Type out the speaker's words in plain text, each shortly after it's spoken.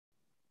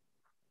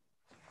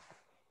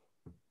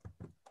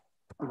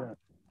Yeah.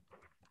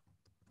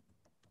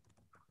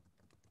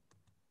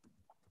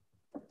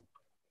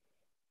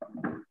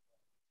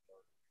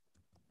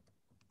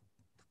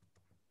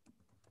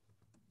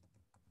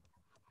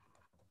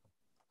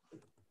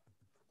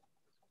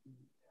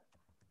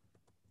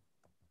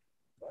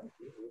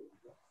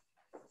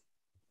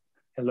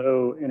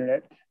 Hello,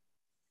 Internet.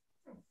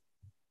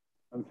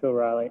 I'm Phil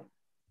Riley,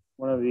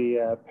 one of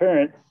the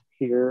parents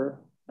here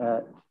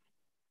at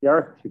the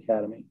Arts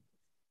Academy.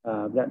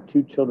 I've got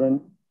 2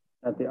 children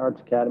at the Arts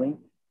Academy,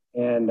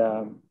 and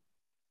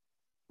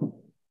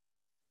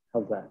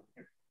how's that?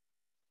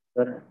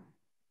 Better?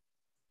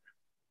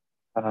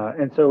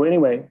 And so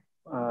anyway,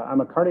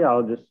 I'm a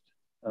cardiologist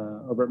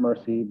over at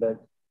Mercy,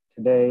 but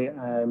today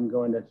I'm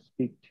going to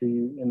speak to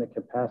you in the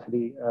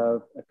capacity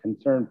of a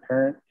concerned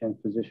parent and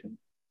physician.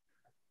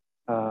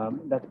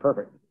 That's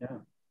perfect, yeah.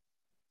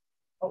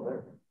 Oh,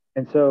 there.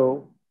 And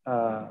so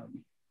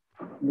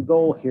the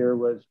goal here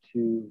was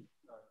to,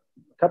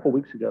 a couple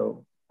weeks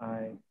ago,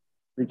 I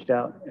reached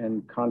out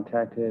and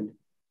contacted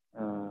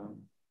our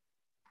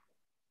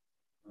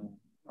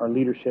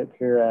leadership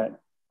here at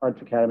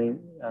Arts Academy,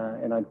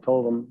 and I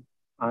told them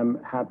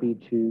I'm happy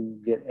to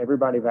get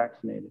everybody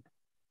vaccinated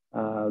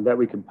that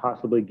we could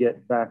possibly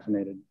get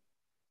vaccinated.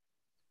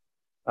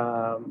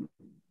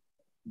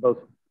 Both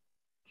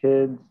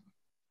kids,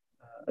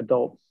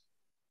 adults,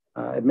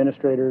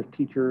 administrators,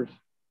 teachers,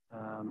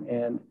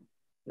 and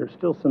there's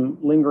still some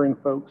lingering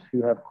folks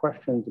who have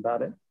questions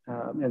about it.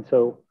 And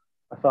so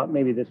I thought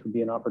maybe this would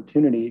be an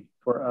opportunity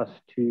for us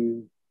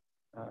to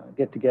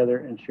get together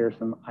and share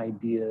some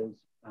ideas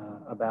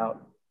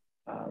about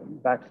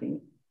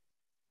vaccine.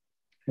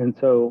 And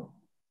so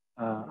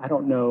I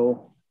don't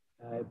know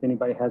if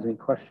anybody has any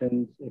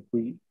questions, if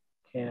we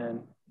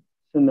can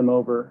send them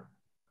over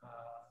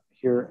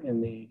here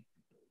in the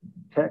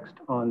text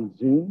on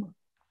Zoom,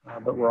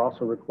 but we're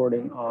also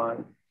recording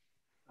on.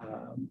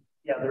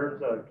 Yeah,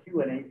 there's a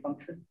Q&A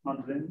function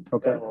on Zoom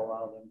that will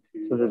allow them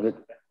to submit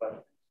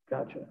questions.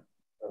 Gotcha.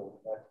 So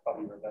that's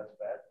probably your best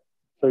bet.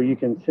 So you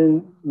can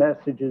send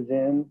messages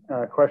in,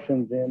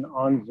 questions in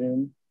on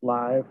Zoom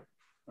live,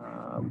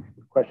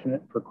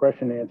 for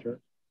question answer.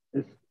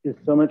 This is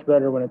so much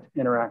better when it's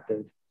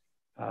interactive.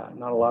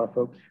 Not a lot of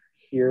folks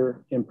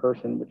here in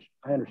person, which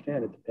I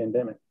understand it's a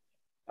pandemic.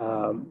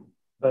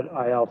 But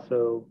I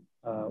also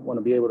want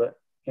to be able to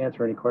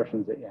answer any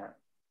questions that you have.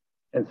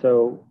 And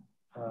so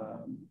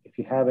if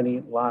you have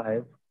any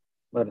live,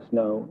 let us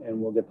know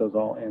and we'll get those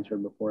all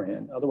answered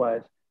beforehand.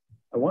 Otherwise,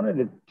 I wanted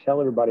to tell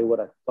everybody what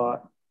I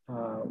thought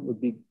would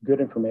be good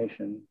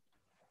information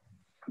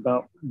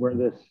about where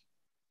this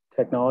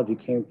technology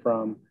came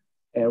from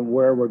and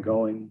where we're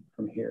going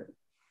from here.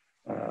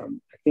 I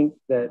think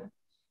that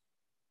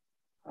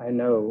I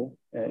know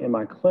in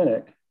my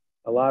clinic,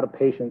 a lot of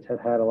patients have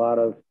had a lot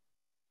of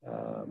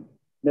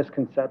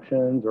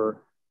misconceptions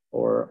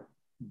or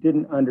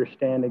didn't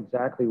understand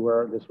exactly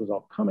where this was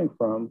all coming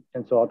from.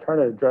 And so I'll try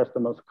to address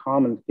the most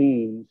common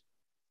themes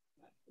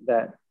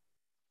that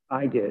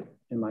I get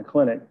in my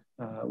clinic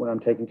when I'm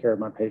taking care of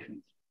my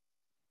patients.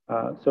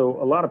 So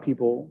a lot of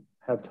people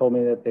have told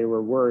me that they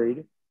were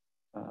worried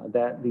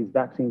that these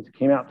vaccines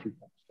came out too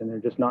fast and they're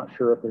just not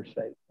sure if they're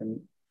safe.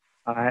 And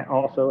I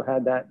also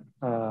had that,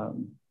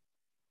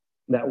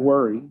 that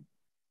worry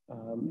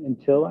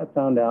until I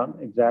found out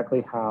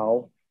exactly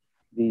how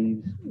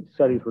these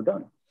studies were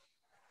done.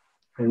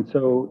 And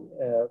so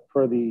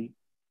for the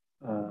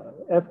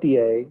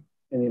FDA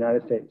in the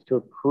United States to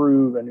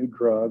approve a new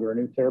drug or a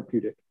new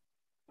therapeutic,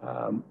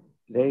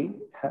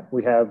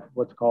 we have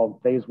what's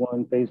called phase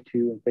 1, phase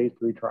 2, and phase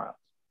 3 trials.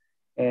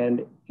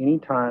 And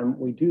anytime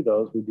we do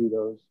those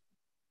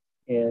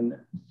in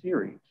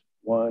series,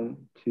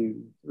 1,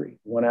 2, 3,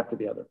 one after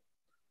the other.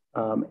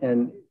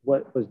 And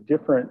what was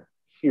different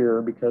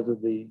here because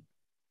of the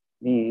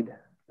need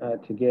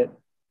to get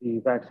the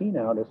vaccine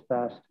out as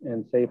fast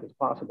and safe as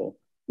possible,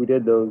 we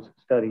did those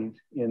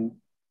studies in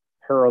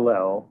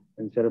parallel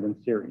instead of in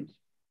series.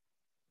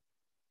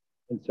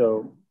 And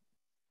so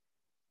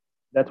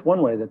that's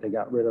one way that they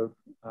got rid of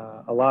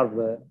a lot of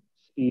the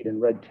speed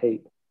and red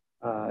tape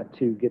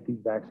to get these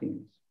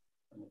vaccines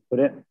put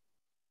in.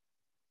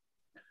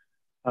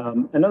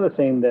 Another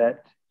thing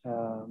that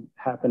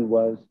happened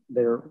was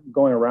they're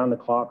going around the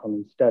clock on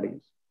these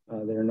studies.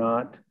 They're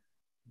not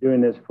doing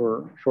this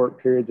for short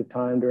periods of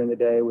time during the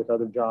day with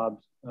other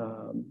jobs.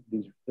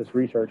 This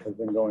research has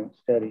been going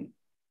steady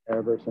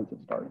ever since it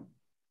started.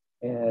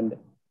 And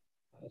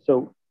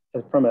so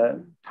from a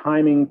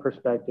timing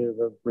perspective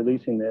of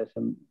releasing this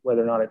and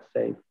whether or not it's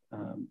safe,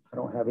 I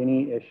don't have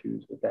any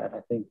issues with that.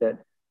 I think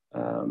that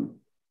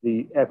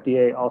the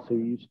FDA also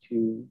used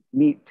to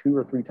meet 2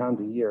 or 3 times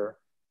a year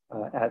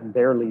at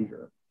their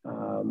leisure.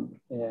 And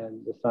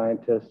the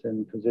scientists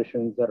and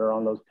physicians that are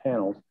on those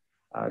panels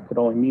could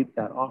only meet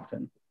that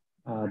often.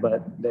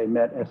 But they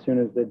met as soon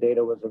as the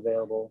data was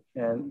available,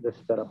 and this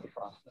set up the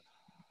process.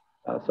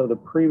 So the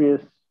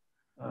previous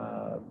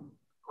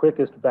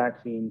quickest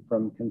vaccine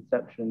from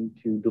conception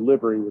to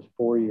delivery was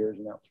 4 years,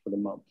 and that was for the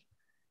mumps.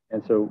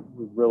 And so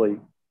we've really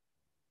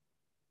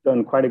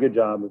done quite a good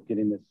job of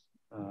getting this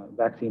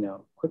vaccine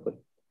out quickly.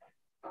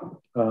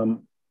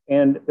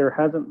 And there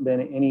hasn't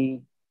been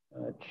any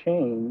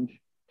change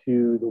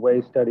to the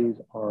way studies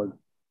are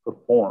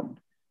performed.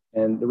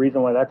 And the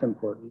reason why that's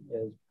important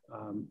is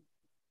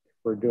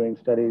we're doing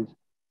studies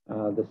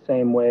the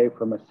same way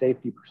from a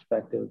safety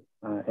perspective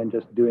and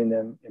just doing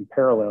them in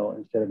parallel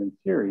instead of in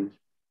series.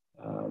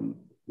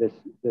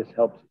 This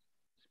helps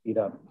speed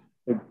up.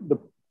 The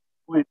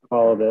point of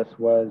all of this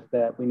was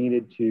that we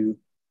needed to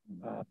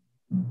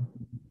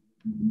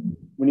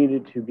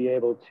be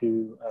able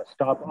to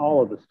stop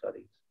all of the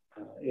studies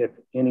if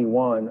any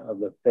one of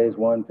the phase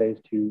 1, phase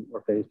 2,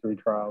 or phase 3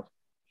 trials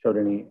showed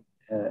any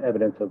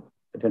evidence of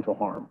potential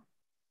harm.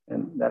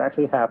 And that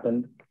actually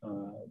happened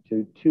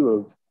to 2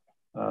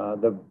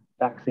 of the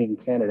vaccine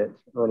candidates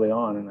early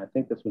on, and I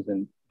think this was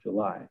in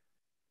July.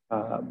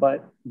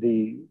 But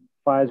the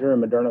Pfizer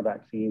and Moderna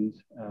vaccines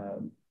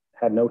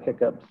had no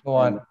hiccups,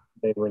 and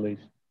they were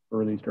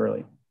released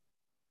early.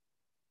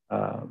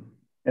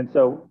 And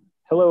so,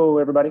 hello,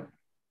 everybody.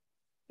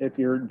 If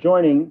you're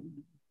joining,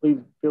 please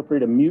feel free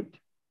to mute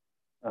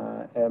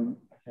and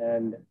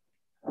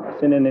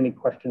send in any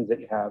questions that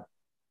you have.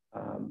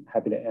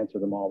 Happy to answer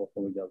them all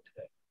before we go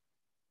today.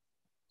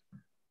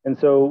 And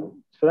so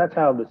that's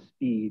how the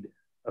speed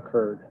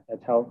occurred.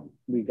 That's how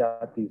we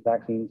got these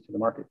vaccines to the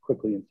market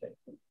quickly and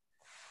safely.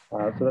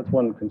 So that's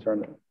one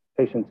concern that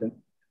patients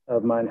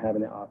of mine have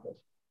in the office.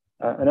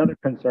 Another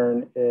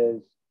concern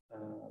is,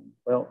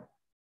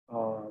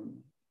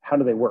 how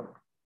do they work?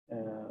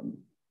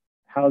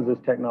 How is this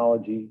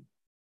technology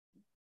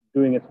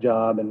doing its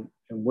job, and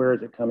where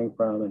is it coming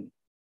from,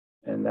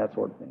 and that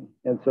sort of thing.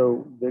 And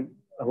so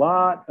a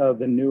lot of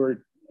the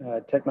newer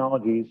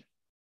technologies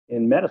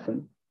in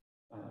medicine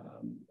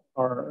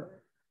are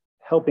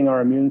helping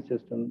our immune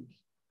systems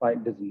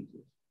fight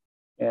diseases.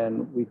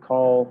 And we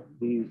call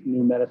these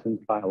new medicines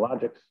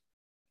biologics.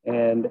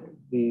 And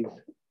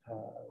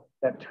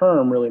that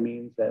term really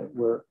means that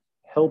we're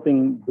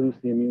helping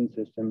boost the immune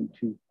system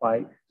to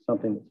fight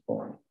something that's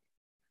foreign.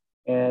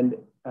 And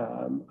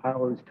I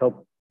always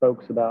tell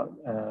folks about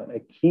a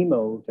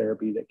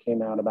chemotherapy that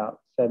came out about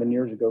 7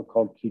 years ago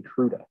called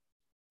Keytruda.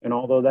 And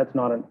although that's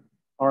not an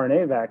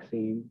RNA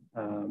vaccine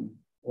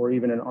or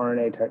even an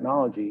RNA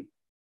technology,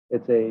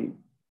 it's an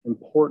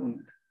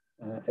important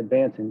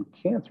advance in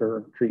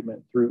cancer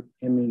treatment through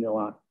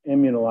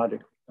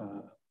immunologic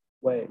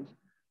ways.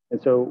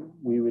 And so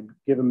we would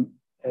give them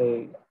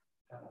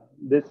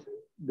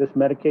this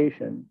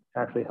medication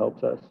actually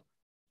helps us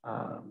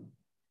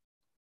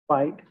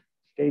fight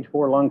stage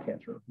 4 lung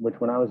cancer, which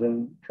when I was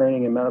in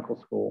training in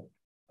medical school,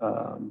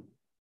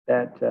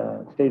 that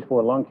stage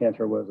 4 lung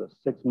cancer was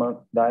a 6-month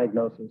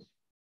diagnosis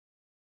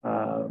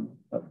of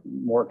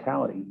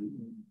mortality.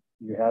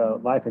 You had a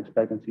life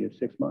expectancy of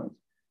 6 months.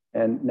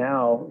 And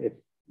now if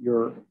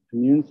your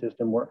immune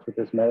system works with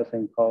this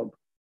medicine called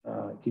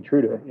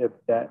Keytruda, if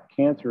that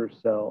cancer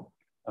cell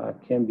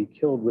can be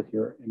killed with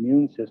your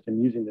immune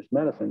system using this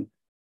medicine,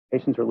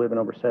 patients are living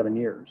over 7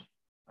 years,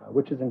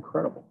 which is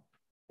incredible.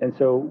 And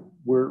so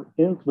we're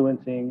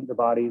influencing the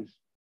body's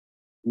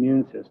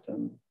immune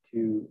system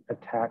to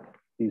attack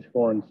these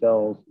foreign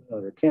cells,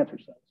 other cancer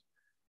cells.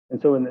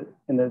 And so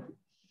in the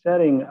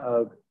setting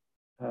of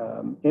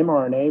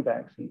mRNA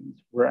vaccines,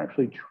 we're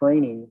actually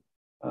training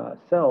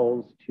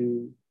cells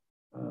to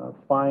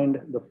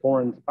find the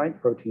foreign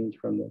spike proteins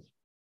from this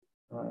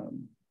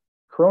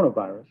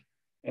coronavirus.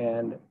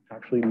 And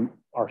actually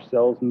our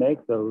cells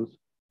make those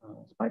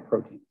spike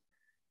proteins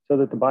so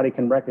that the body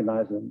can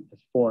recognize them as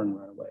foreign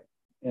right away.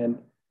 And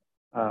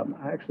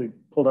I actually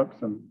pulled up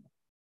some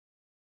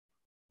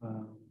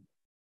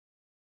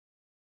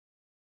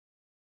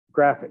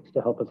graphics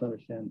to help us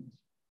understand this.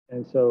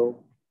 And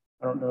so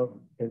I don't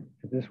know if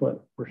this is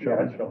what we're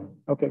showing.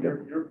 Yeah, okay,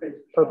 good. Your face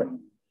is perfect.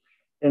 Showing.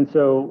 And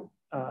so,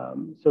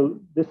 so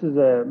this is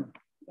a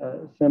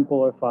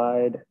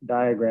simplified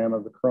diagram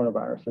of the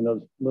coronavirus, and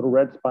those little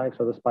red spikes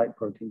are the spike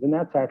proteins, and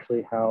that's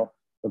actually how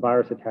the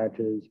virus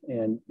attaches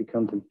and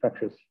becomes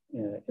infectious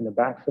in the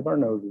backs of our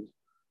noses,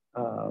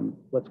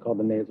 what's called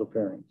the nasal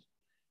pharynx.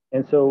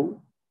 And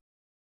so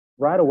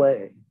right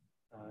away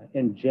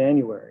in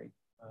January,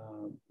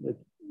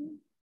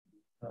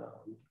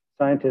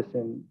 scientists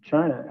in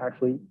China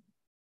actually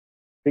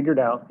figured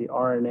out the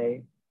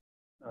RNA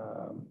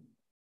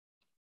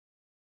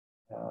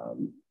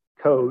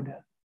code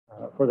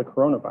for the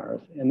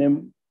coronavirus, and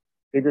then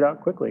figured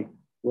out quickly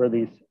where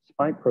these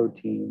spike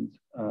proteins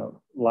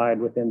lied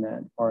within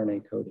that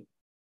RNA coding.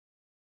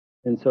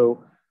 And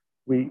so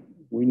we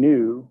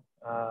knew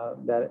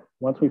that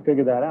once we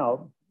figured that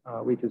out,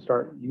 we could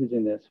start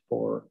using this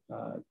for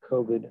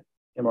COVID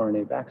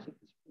mRNA vaccines,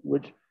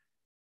 which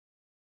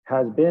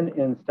has been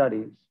in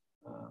studies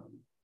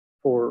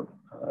for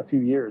a few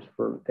years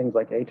for things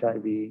like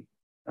HIV.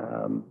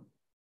 I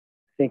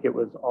think it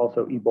was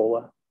also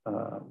Ebola.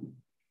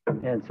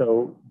 And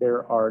so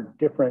there are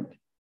different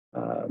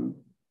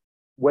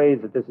ways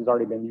that this has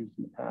already been used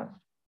in the past.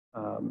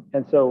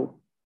 And so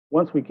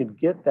once we could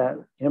get that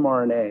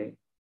mRNA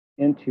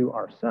into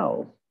our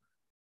cells,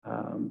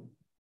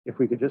 if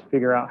we could just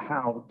figure out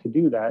how to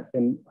do that,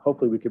 then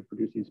hopefully we could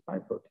produce these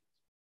spike proteins.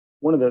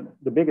 One of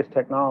the biggest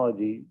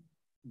technology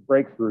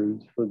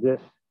breakthroughs for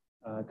this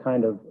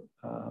kind of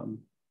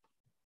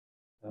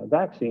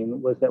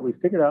vaccine was that we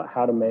figured out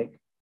how to make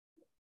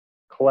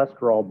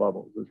cholesterol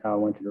bubbles, is how I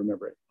want you to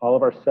remember it. All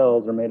of our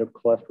cells are made of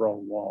cholesterol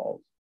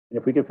walls. And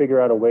if we could figure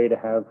out a way to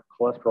have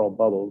cholesterol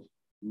bubbles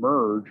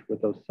merge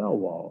with those cell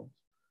walls,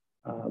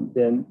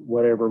 then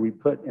whatever we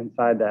put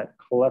inside that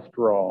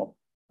cholesterol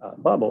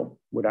bubble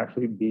would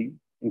actually be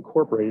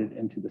incorporated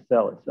into the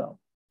cell itself.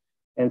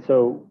 And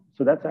so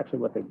that's actually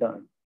what they've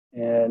done.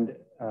 And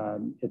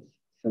it's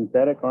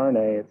synthetic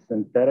RNA, it's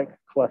synthetic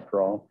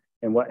cholesterol.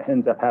 And what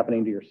ends up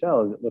happening to your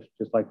cell is it looks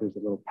just like there's a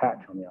little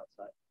patch on the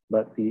outside,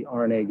 but the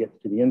RNA gets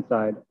to the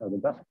inside of the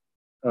vessel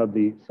of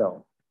the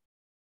cell.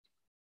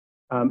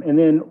 And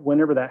then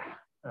whenever that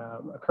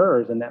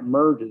occurs and that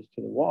merges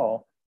to the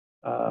wall,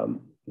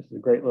 this is a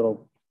great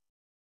little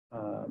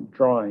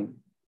drawing.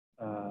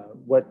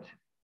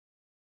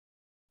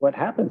 What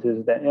happens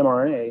is that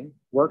mRNA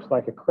works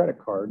like a credit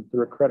card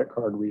through a credit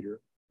card reader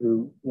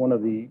through one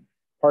of the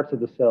parts of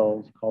the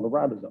cells called a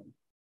ribosome.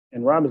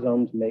 And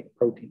ribosomes make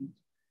proteins.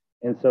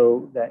 And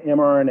so that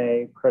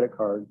mRNA credit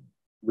card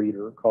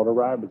reader called a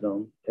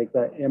ribosome takes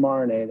that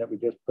mRNA that we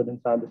just put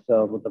inside the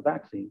cells with the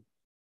vaccine,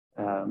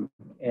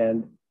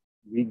 and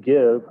we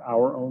give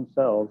our own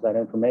cells that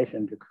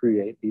information to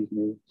create these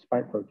new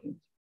spike proteins.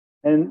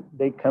 And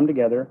they come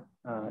together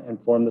and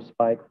form the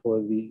spike for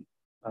the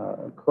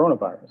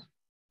coronavirus.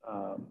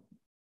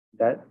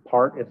 That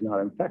part is not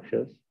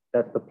infectious.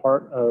 That's the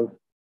part of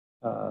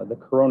the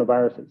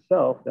coronavirus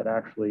itself that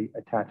actually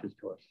attaches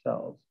to our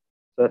cells.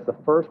 So that's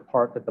the first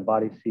part that the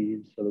body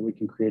sees so that we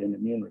can create an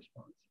immune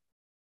response.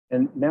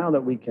 And now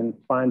that we can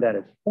find that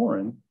it's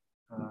foreign,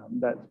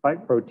 that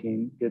spike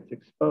protein gets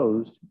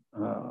exposed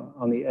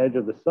on the edge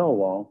of the cell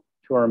wall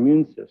to our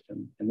immune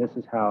system. And this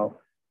is how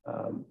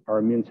our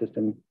immune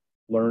system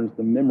learns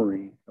the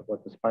memory of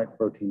what the spike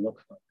protein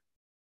looks like.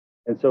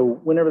 And so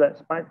whenever that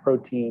spike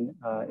protein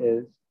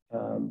is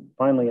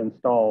finally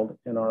installed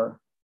in our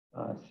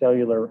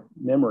cellular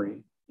memory,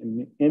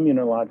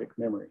 immunologic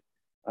memory,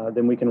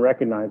 then we can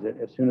recognize it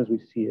as soon as we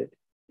see it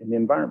in the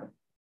environment.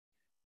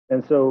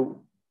 And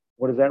so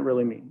what does that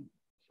really mean?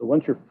 So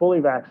once you're fully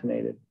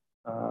vaccinated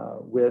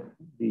with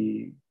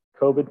the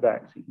COVID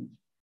vaccines,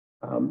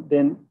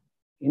 then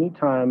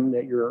anytime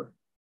that you're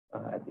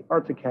at the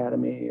Arts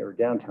Academy or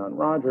downtown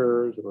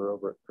Rogers or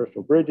over at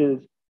Crystal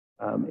Bridges,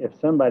 if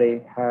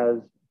somebody has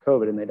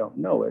COVID and they don't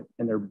know it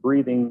and they're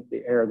breathing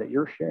the air that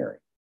you're sharing,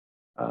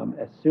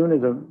 as soon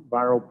as a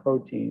viral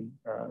protein,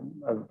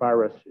 a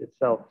virus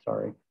itself,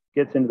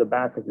 gets into the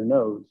back of your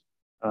nose,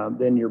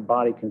 then your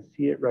body can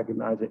see it,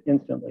 recognize it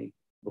instantly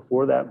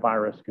before that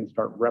virus can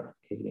start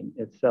replicating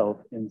itself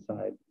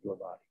inside your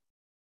body.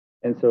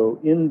 And so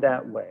in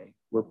that way,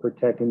 we're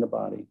protecting the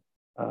body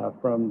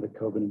from the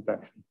COVID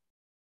infection.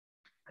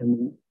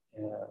 And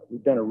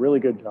we've done a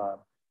really good job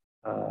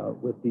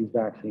with these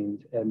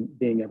vaccines and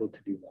being able to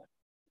do that.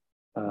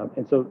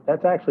 And so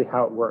that's actually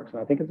how it works.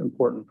 And I think it's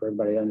important for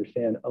everybody to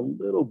understand a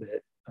little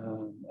bit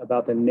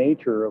about the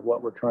nature of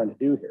what we're trying to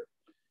do here.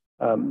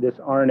 This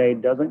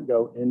RNA doesn't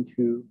go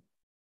into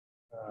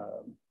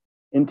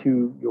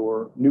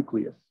your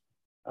nucleus,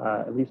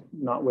 at least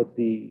not with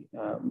the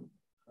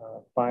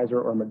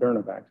Pfizer or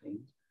Moderna vaccines.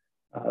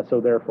 So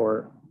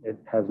therefore, it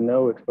has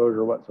no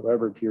exposure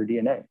whatsoever to your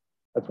DNA.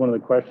 That's one of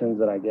the questions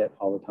that I get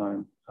all the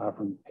time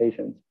from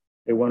patients.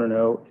 They want to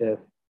know if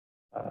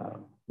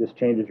this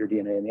changes your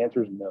DNA, and the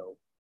answer is no.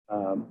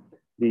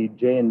 The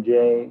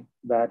J&J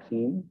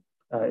vaccine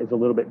is a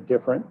little bit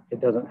different.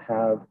 It doesn't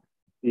have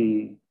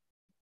the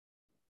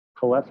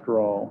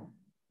cholesterol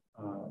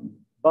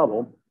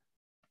bubble.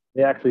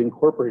 They actually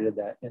incorporated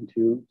that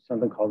into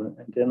something called an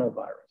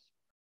adenovirus.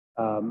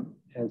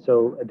 And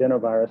so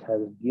adenovirus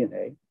has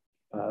DNA,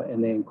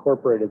 and they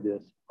incorporated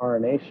this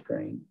RNA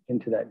strain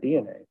into that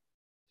DNA.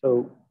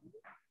 So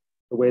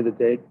the way that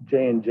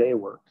J&J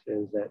works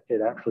is that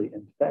it actually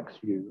infects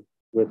you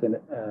with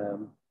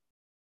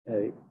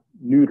a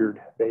neutered,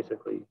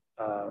 basically,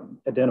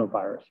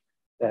 adenovirus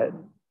that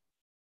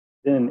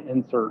then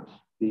inserts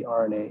the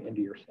RNA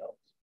into your cells,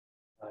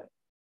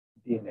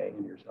 DNA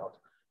into your cells.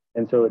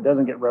 And so it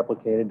doesn't get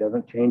replicated,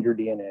 doesn't change your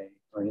DNA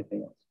or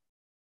anything else.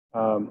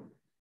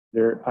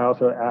 I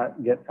also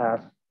get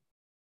asked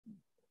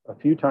a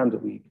few times a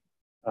week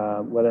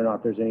whether or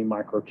not there's any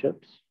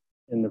microchips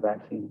in the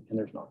vaccine, and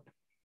there's not.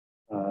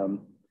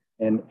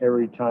 And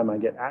every time I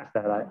get asked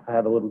that, I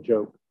have a little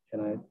joke,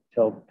 and I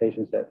tell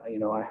patients that,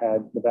 I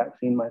had the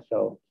vaccine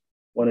myself,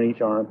 one in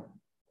each arm,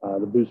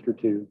 the booster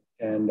too,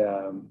 and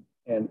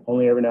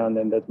only every now and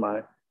then does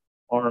my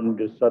arm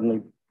just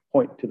suddenly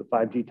point to the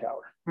 5G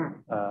tower.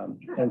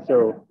 And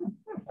so,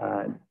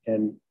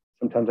 and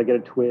sometimes I get a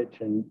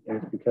twitch, and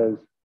it's because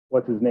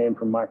what's his name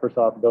from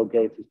Microsoft, Bill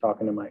Gates, is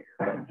talking in my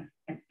ear.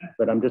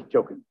 But I'm just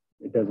joking.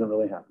 It doesn't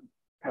really happen.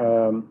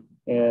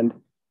 And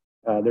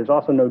there's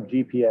also no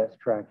GPS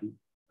tracking.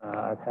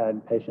 I've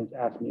had patients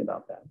ask me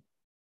about that.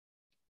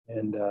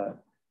 And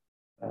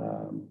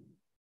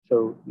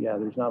So yeah,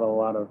 there's not a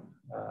lot of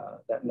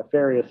that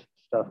nefarious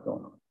stuff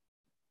going on.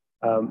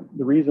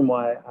 The reason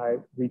why I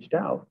reached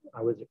out,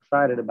 I was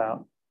excited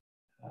about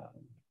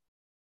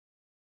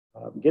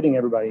getting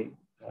everybody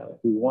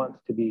who wants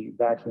to be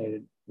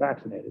vaccinated.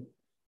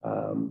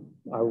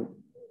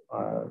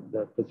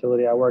 The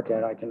facility I work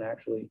at, I can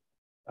actually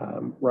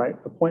write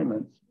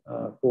appointments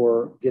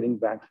for getting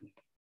vaccinated.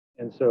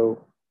 And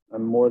so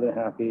I'm more than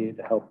happy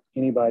to help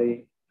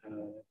anybody at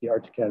the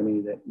Arts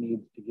Academy that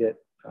needs to get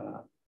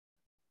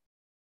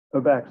a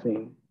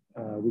vaccine.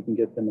 We can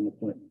get them an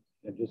appointment.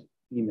 Just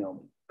email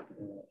me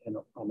and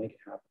I'll make it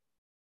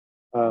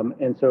happen.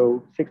 And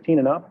so 16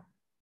 and up,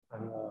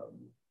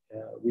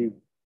 we've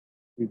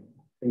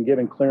been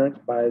given clearance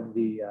by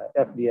the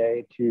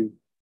FDA to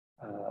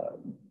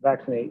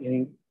vaccinate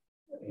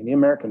any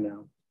American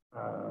now,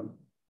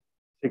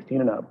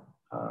 16 and up,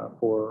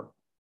 for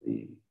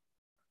the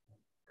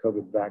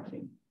COVID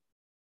vaccine.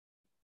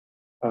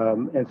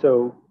 And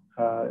so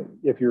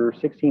if you're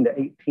 16 to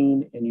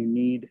 18 and you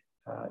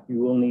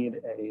will need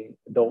a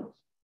adult's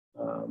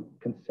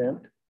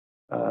consent,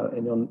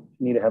 and you'll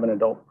need to have an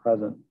adult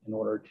present in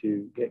order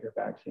to get your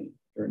vaccine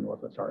here in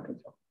Northwest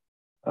Arkansas.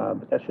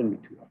 But that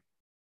shouldn't be too hard.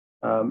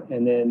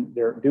 And then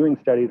they're doing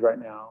studies right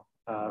now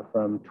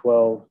from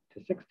 12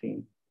 to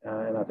 16,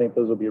 and I think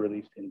those will be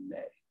released in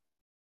May.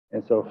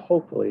 And so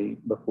hopefully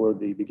before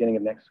the beginning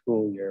of next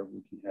school year,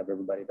 we can have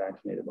everybody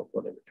vaccinated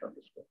before they return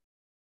to school.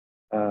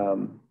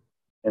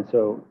 And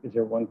so is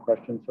there one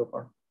question so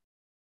far?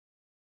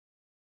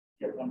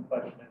 Yeah, one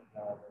question that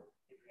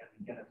Adrian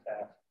McGinnis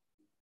asked,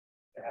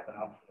 to have an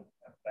option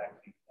of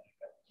vaccine clinic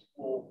at the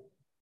school.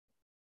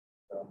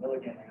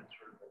 Milligan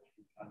answered that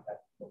she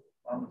contacted local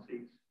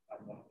pharmacies,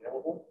 find one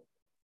available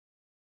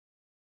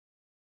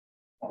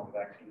on the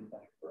vaccine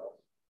clinic for us.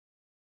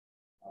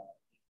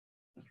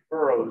 Mr.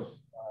 Burrows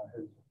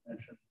has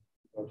mentioned to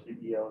our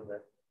CEO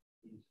that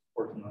he's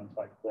forcing an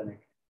on-site clinic.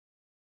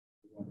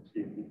 We want to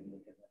see if we can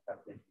look at that.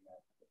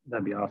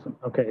 That'd be awesome.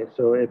 Okay,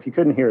 so if you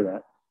couldn't hear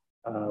that,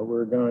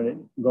 we're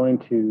going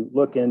to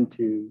look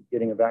into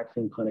getting a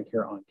vaccine clinic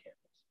here on campus.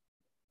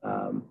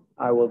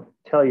 I will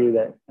tell you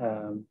that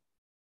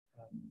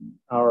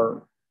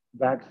our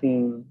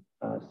vaccine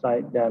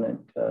site down at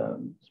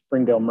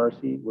Springdale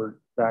Mercy, we're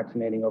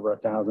vaccinating over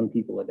 1,000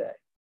 people a day.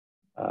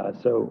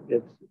 So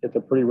it's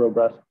a pretty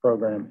robust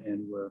program,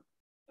 and we're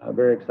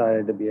very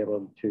excited to be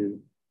able to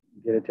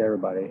get it to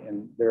everybody.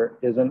 And there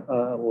isn't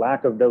a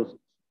lack of doses,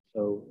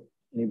 so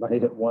anybody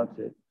that wants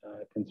it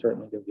can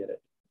certainly go get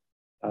it.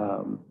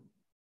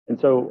 And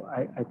so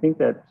I think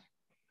that's.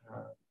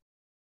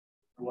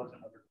 There was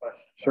another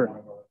question. Sure.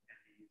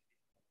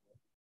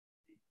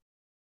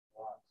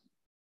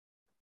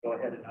 Go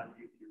ahead and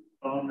unmute your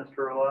phone,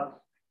 Mr. Rojas.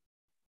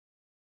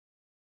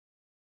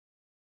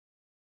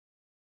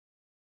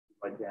 If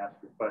you'd like to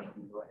ask your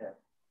question, go ahead.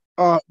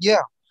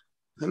 Yeah.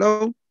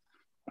 Hello.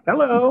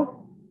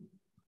 Hello.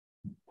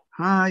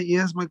 Hi.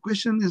 Yes, my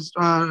question is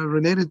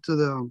related to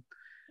the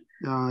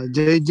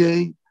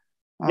JJ.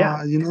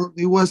 Yeah. You know,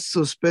 it was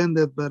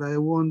suspended, but I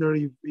wonder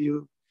if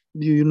do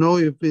you know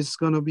if it's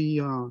gonna be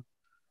they're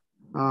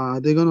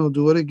gonna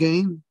do it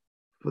again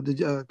for the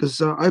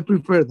because I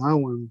prefer that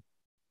one.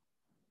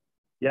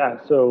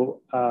 Yeah,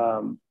 so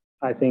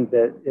I think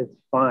that it's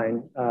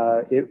fine.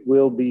 It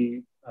will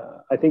be,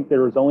 I think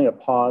there was only a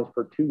pause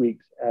for 2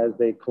 weeks as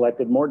they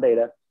collected more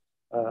data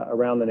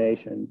around the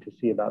nation to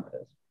see about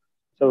this.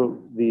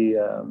 So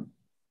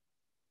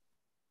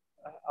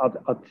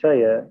I'll tell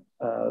you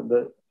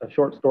a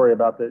short story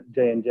about the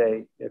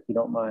J&J, if you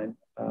don't mind.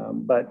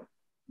 But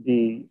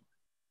the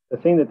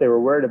thing that they were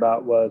worried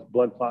about was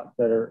blood clots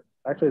that are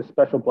actually a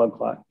special blood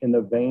clot in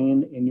the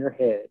vein in your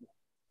head,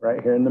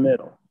 right here in the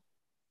middle.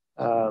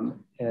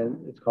 And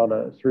it's called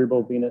a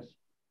cerebral venous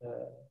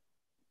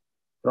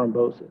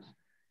thrombosis.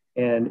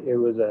 And it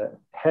was a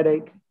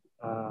headache,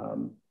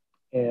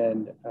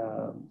 and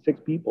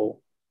 6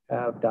 people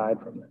have died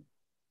from it.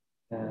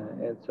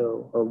 And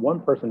so, or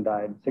 1 person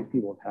died, 6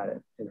 people have had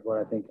it, is what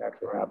I think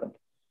actually happened.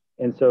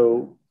 And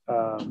so,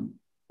 so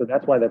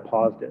that's why they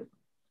paused it.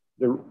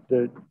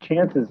 The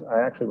chances,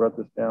 I actually wrote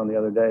this down the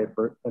other day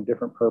for a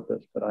different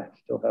purpose, but I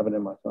still have it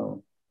in my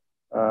phone.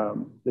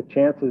 The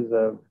chances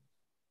of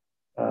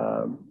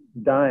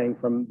dying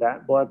from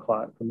that blood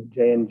clot from the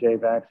J&J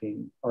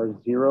vaccine are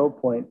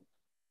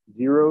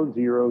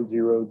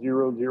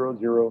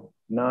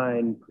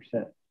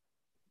 0.0000009%.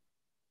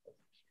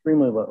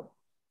 Extremely low.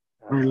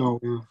 Very low,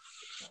 yeah.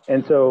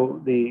 And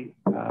so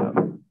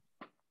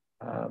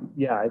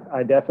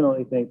I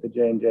definitely think the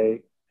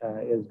J&J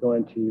is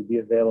going to be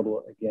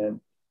available again.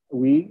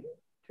 We,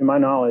 to my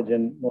knowledge,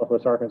 in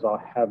Northwest Arkansas,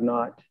 have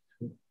not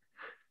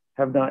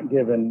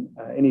given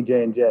any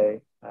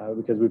J&J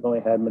because we've only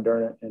had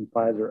Moderna and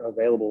Pfizer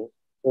available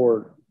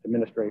for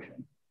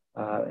administration.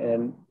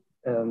 And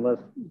unless,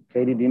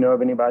 Katie, do you know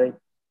of anybody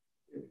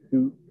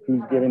who's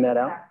giving that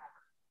out?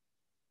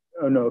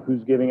 Oh no,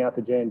 who's giving out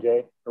the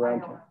J&J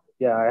around town?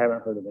 Yeah, I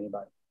haven't heard of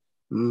anybody.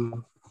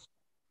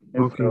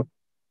 Okay. So,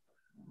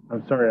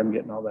 I'm sorry I'm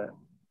getting all that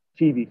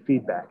TV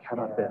feedback. How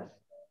about this?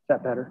 Is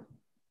that better?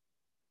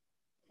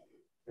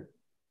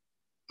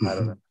 I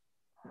don't know.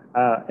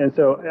 And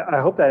so I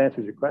hope that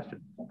answers your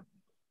question.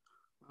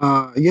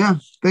 Yeah,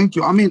 thank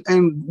you. I mean,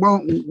 and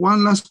well,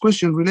 one last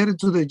question related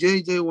to the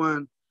JJ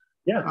one.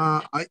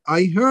 Yeah.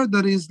 I heard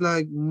that is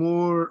like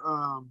more,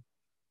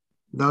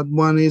 that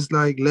one is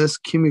like less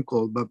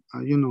chemical, but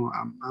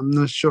I'm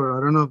not sure.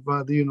 I don't know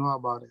if do you know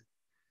about it?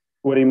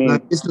 What do you mean?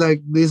 Like it's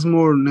like this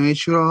more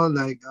natural,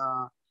 like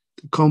the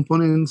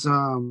components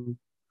um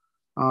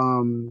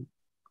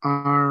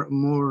are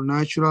more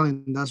natural,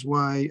 and that's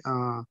why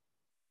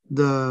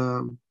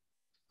the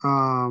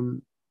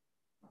um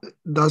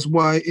that's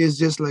why it's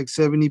just like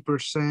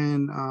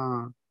 70%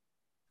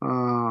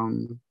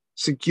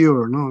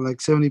 secure, no, like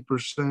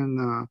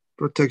 70%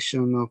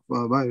 protection of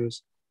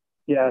virus.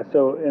 Yeah.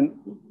 So, and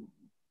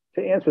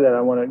to answer that,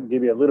 I want to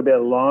give you a little bit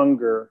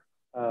longer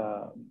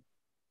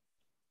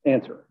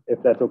answer,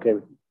 if that's okay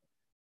with you.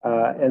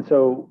 And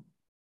so,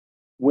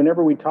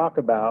 whenever we talk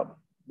about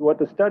what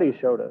the study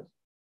showed us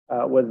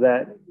was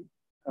that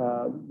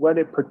what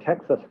it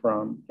protects us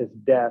from is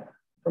death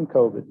from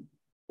COVID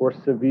or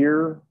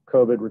severe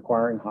COVID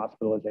requiring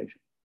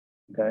hospitalization.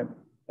 Okay,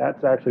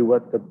 that's actually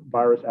what the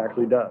virus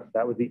actually does.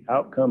 That was the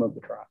outcome of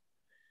the trial,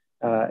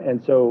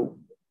 and so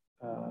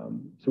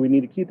we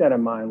need to keep that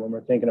in mind when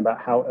we're thinking about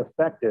how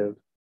effective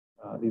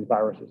these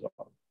viruses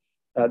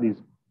are, these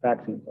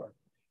vaccines are.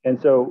 And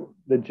so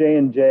the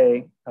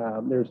J&J,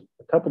 there's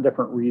a couple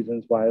different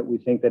reasons why we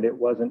think that it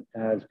wasn't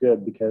as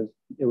good, because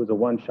it was a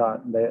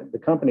one-shot. The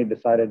company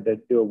decided to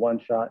do a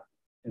one-shot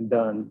and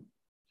done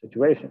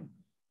situation.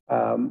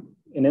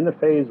 And in the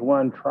phase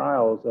 1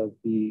 trials of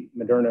the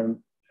Moderna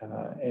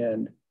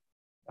and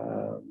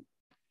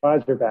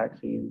Pfizer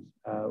vaccines,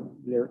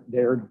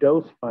 they're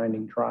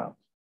dose-finding trials.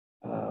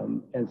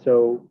 And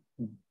so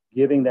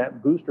giving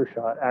that booster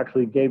shot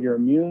actually gave your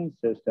immune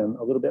system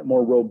a little bit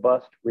more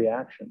robust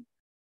reaction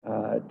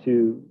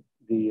to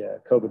the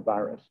COVID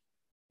virus.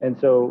 And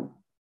so,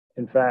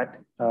 in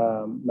fact,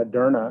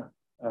 Moderna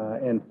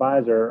and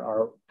Pfizer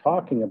are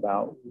talking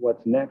about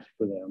what's next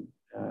for them.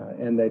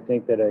 And they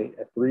think that a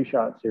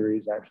 3-shot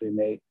series actually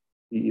may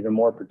be even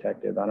more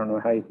protective. I don't know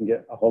how you can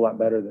get a whole lot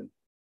better than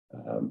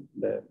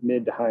the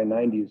mid to high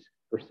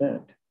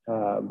 90s%,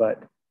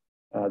 but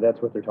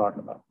that's what they're talking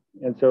about.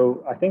 And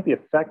so I think the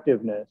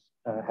effectiveness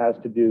has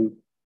to do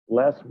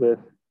less with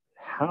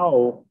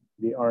how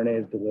the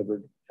RNA is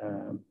delivered,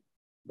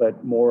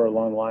 but more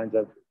along the lines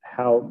of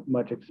how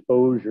much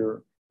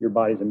exposure your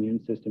body's immune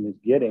system is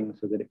getting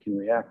so that it can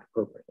react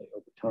appropriately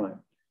over time.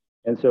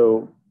 And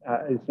so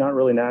it's not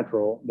really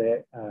natural.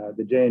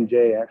 The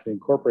J&J actually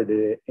incorporated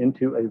it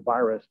into a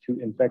virus to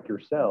infect your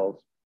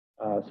cells.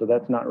 So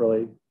that's not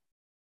really,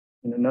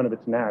 none of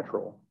it's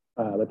natural,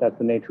 but that's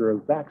the nature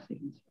of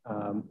vaccines.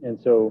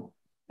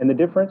 And the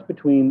difference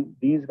between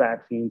these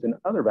vaccines and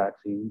other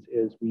vaccines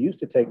is we used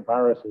to take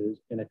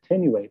viruses and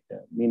attenuate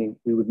them, meaning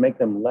we would make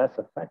them less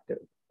effective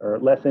or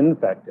less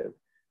infective.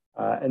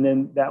 And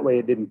then that way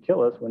it didn't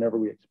kill us whenever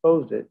we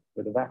exposed it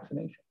with a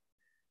vaccination.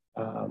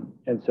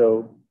 And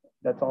so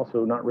that's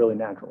also not really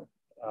natural.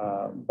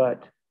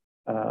 But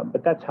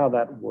that's how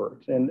that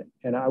works. And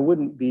I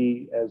wouldn't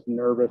be as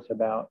nervous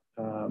about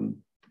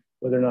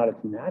whether or not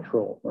it's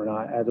natural or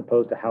not, as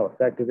opposed to how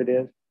effective it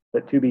is.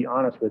 But to be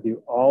honest with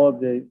you, all of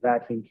the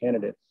vaccine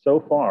candidates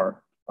so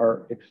far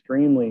are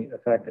extremely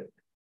effective.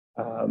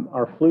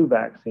 Our flu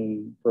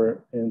vaccine,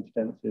 for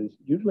instance, is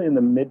usually in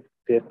the mid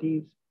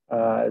 50s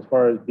as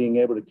far as being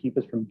able to keep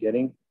us from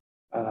getting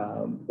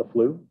the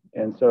flu.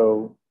 And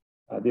so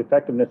the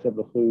effectiveness of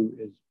the flu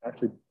is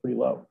actually pretty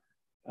low.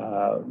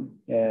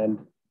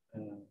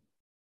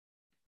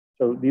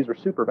 So these are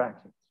super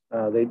vaccines.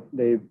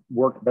 They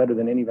work better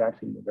than any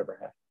vaccine we've ever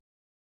had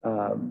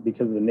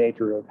because of the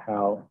nature of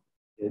how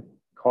it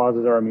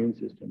causes our immune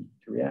system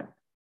to react.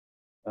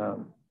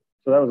 So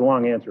that was a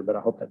long answer, but I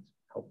hope that's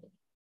helpful.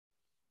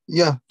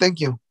 Yeah, thank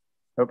you.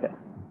 Okay.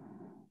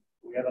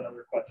 We have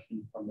another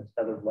question from Ms.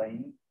 Heather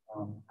Lane.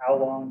 How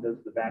long does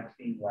the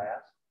vaccine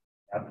last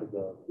after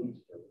the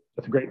booster?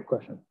 That's a great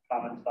question.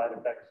 Common side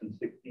effects in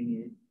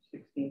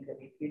 16 to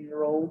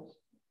 18-year-olds,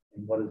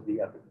 and what is the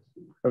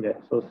efficacy? Okay,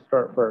 so let's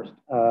start first.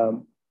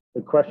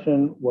 The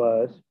question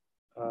was,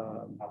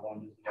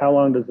 how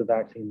long does the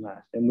vaccine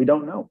last? And we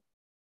don't know.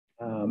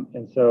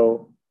 And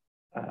so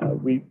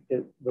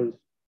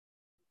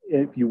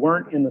if you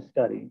weren't in the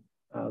study,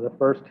 the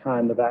first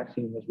time the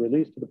vaccine was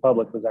released to the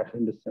public was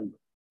actually in December.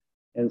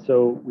 And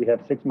so we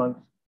have 6 months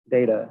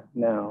data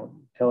now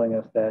telling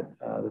us that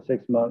the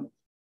 6 months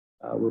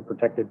we're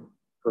protected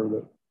for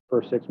the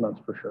first 6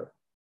 months for sure.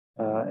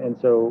 And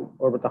so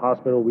over at the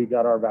hospital, we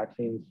got our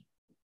vaccines,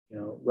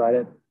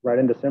 right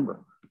in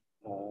December.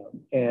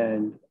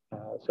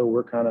 So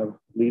we're kind of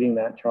leading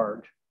that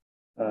charge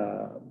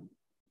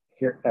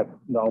here at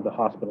all the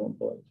hospital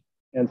employees.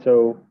 And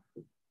so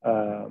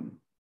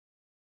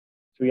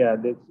yeah,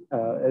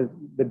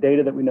 the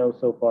data that we know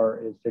so far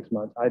is 6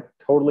 months. I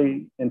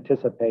totally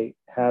anticipate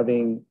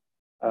having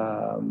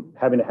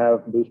to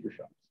have booster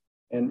shots.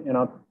 And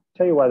I'll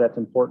tell you why that's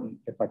important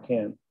if I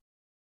can.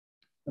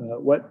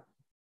 What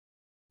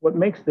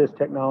makes this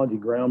technology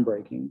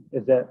groundbreaking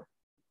is that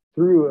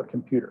through a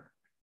computer.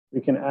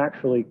 We can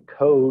actually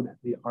code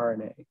the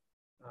RNA.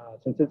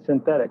 Since it's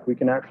synthetic, we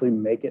can actually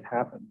make it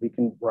happen. We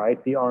can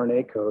write the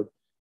RNA code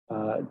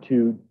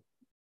to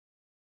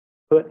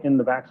put in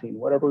the vaccine,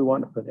 whatever we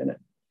want to put in it.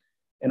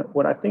 And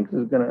what I think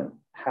is going to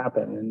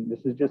happen, and this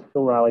is just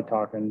Phil Riley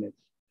talking,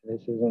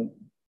 this isn't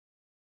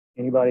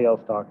anybody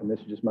else talking, this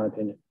is just my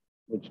opinion,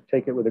 which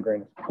take it with a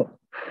grain of salt,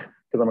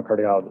 because I'm a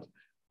cardiologist.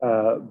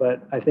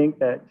 But I think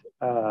that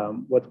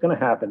what's going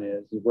to happen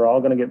is we're all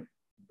going to get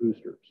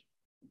boosters,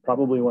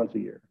 probably once a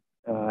year.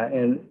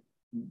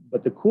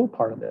 But the cool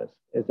part of this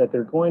is that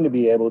they're going to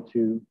be able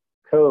to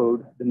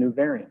code the new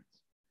variants,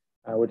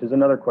 which is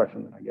another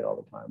question that I get all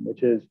the time,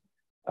 which is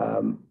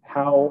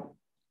how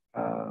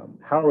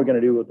are we going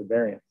to do with the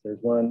variants?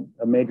 There's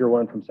a major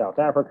one from South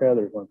Africa,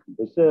 there's one from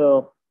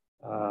Brazil,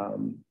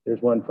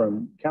 there's one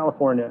from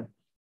California.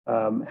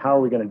 How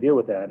are we going to deal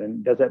with that?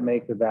 And does that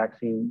make the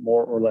vaccine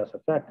more or less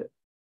effective?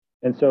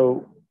 And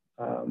so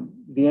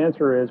the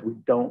answer is we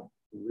don't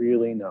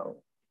really know.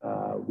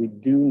 We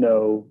do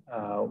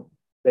know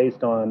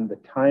based on the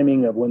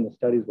timing of when the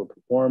studies were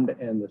performed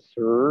and the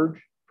surge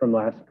from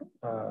last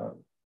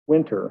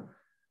winter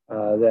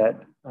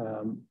that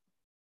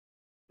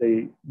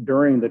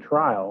during the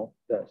trial,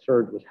 that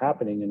surge was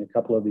happening in a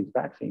couple of these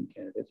vaccine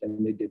candidates,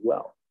 and they did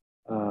well.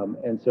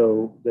 And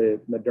so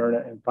the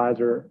Moderna and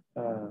Pfizer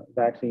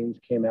vaccines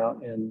came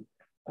out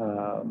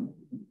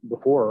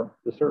before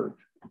the surge,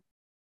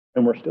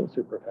 and were still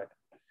super effective.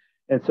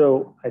 And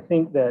so I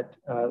think that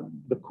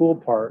the cool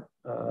part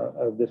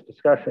of this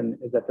discussion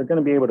is that they're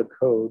going to be able to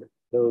code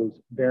those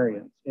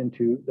variants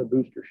into the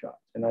booster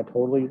shots. And I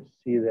totally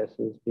see this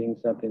as being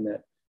something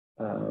that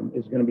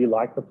is going to be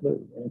like the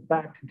flu. And in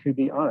fact, to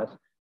be honest,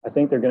 I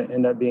think they're going to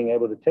end up being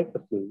able to take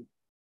the flu,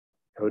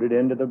 code it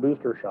into the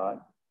booster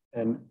shot,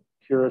 and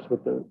cure us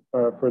with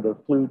for the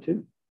flu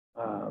too.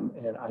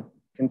 And I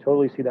can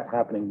totally see that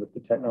happening with the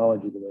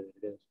technology the way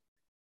that it is.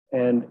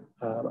 And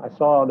I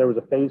saw there was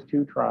a phase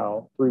 2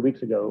 trial 3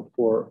 weeks ago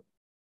for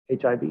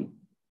HIV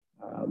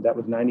that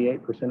was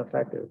 98%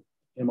 effective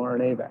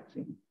mRNA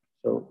vaccine.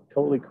 So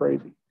totally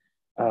crazy.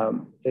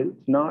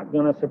 It's not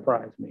going to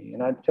surprise me.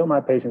 And I tell my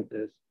patients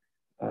this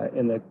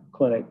in the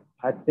clinic.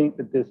 I think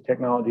that this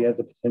technology has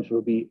the potential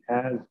to be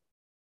as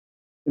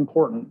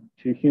important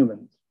to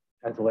humans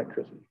as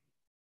electricity.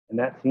 And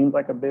that seems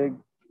like a big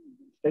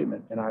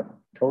statement. And I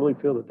totally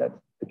feel that that's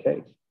the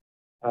case.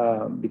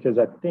 Because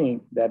I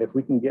think that if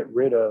we can get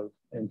rid of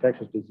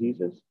infectious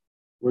diseases,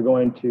 we're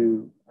going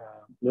to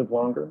live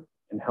longer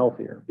and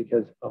healthier,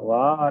 because a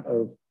lot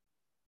of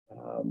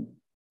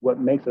what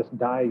makes us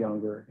die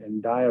younger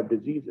and die of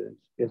diseases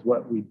is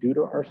what we do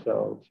to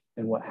ourselves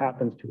and what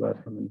happens to us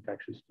from an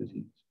infectious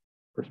disease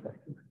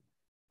perspective.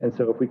 And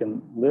so if we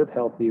can live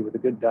healthy with a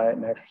good diet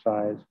and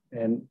exercise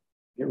and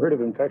get rid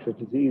of infectious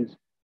disease,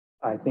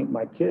 I think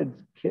my kids,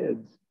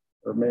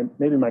 or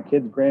maybe my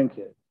kids'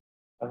 grandkids,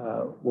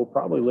 will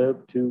probably live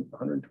to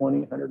 120,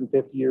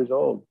 150 years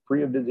old,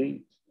 free of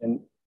disease. And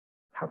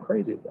how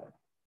crazy is that?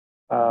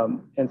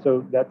 And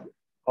so that's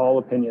all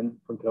opinion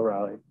from Phil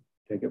Riley.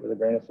 Take it with a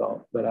grain of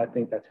salt, but I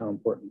think that's how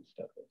important this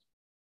stuff is.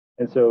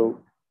 And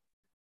so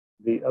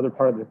the other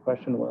part of the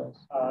question was?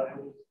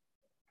 It was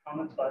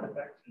common side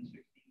effects in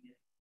 16 years.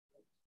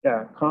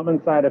 Yeah,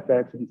 common side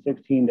effects in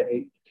 16 to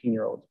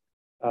 18-year-olds.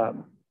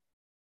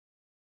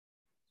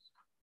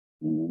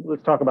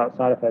 Let's talk about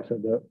side effects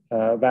of the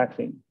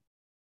vaccine.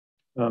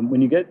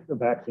 When you get the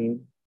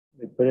vaccine,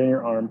 they put it in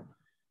your arm,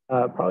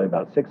 probably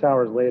about 6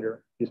 hours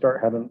later, you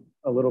start having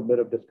a little bit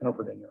of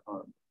discomfort in your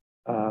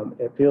arm.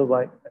 It feels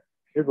like,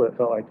 here's what it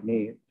felt like to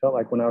me. It felt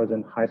like when I was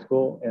in high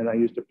school and I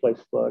used to play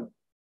slug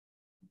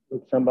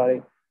with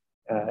somebody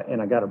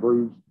and I got a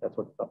bruise. That's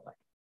what it felt like.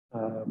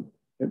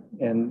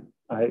 And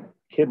I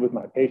kid with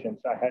my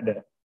patients, I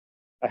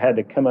had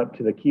to come up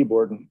to the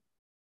keyboard and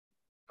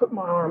put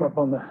my arm up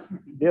on the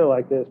deal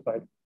like this by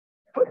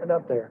putting it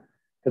up there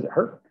because it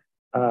hurt.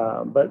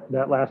 But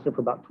that lasted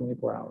for about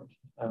 24 hours.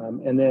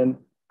 And then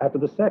after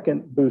the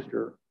second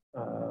booster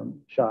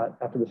shot,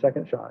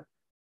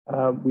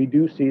 we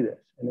do see this.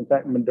 And in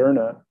fact,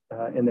 Moderna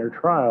in their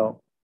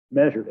trial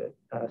measured it.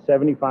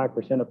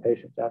 75% of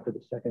patients after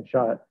the second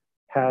shot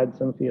had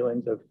some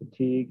feelings of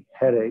fatigue,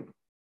 headache,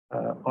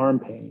 arm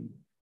pain.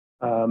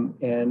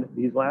 And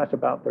these last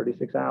about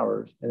 36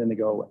 hours and then they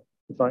go away.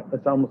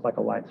 It's almost like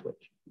a light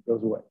switch. It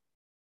goes away.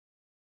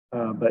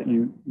 But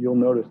you'll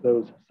notice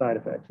those side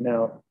effects.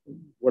 Now,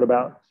 what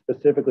about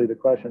specifically the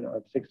question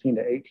of 16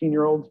 to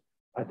 18-year-olds?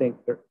 I think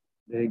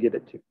they get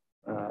it too.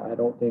 I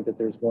don't think that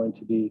there's going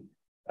to be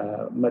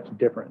much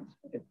difference.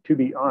 To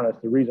be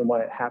honest, the reason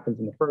why it happens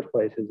in the first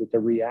place is it's a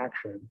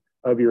reaction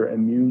of your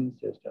immune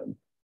system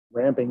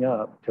ramping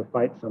up to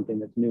fight something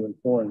that's new and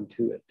foreign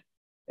to it.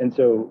 And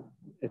so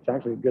it's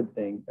actually a good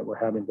thing that we're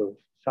having those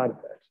side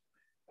effects.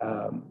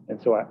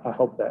 And so I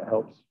hope that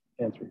helps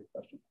answer your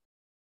question.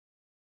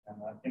 And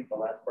I think the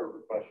last part of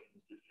the question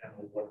is just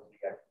generally what's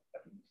the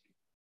efficacy?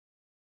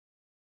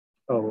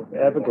 Oh,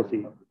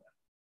 efficacy.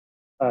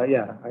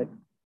 Yeah,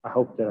 I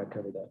hope that I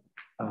covered that.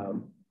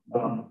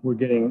 We're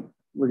getting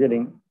we're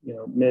getting,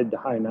 mid to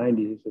high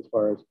 90s as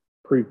far as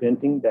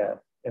preventing death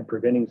and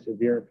preventing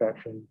severe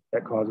infection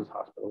that causes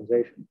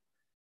hospitalization.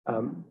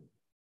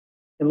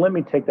 And let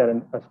me take that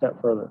a step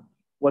further.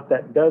 What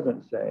that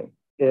doesn't say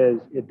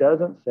is it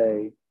doesn't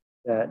say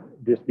that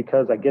just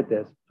because I get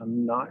this,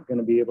 I'm not going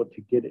to be able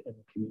to get it in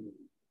the community.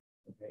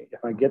 Okay?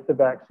 If I get the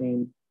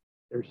vaccine,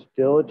 there's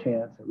still a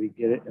chance that we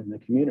get it in the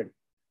community.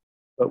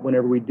 But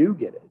whenever we do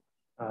get it,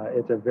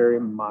 it's a very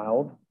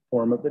mild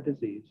form of the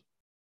disease.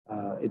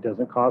 It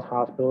doesn't cause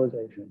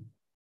hospitalization.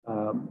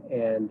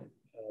 And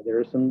there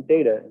is some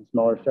data in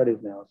smaller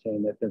studies now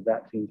saying that the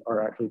vaccines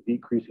are actually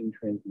decreasing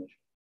transmission,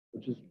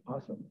 which is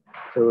awesome.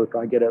 So if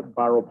I get a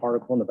viral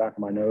particle in the back of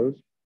my nose,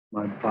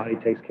 my body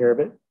takes care of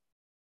it,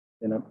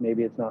 then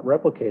maybe it's not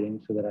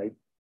replicating so that I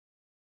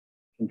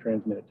can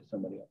transmit it to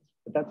somebody else.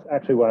 But that's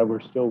actually why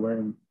we're still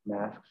wearing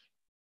masks,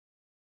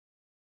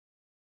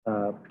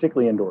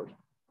 particularly indoors,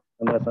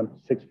 unless I'm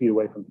 6 feet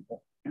away from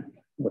people,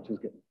 which is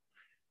good.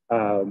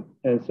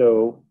 And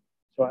so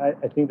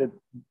I think that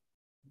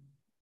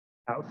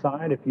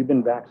outside, if you've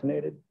been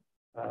vaccinated,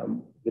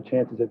 the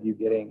chances of you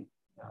getting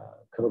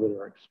COVID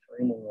are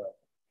extremely low.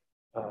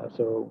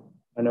 So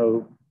I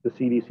know the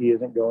CDC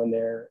isn't going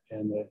there,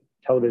 and the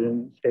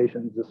television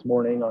stations this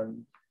morning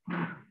on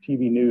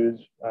TV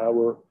news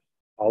were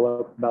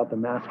all up about the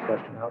mask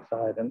question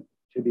outside. And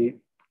to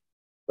be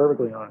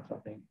perfectly honest, I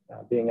think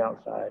being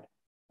outside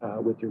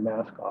with your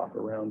mask off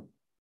around,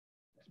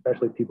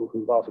 especially people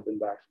who've also been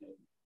vaccinated,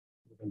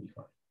 is going to be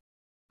fine.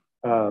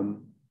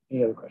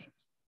 Any other questions?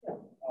 Yeah.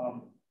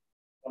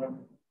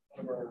 One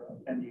of our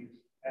attendees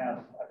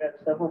asked, I've had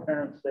several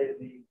parents say to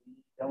me, we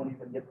don't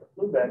even get the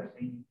flu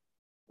vaccine.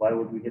 Why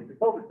would we get the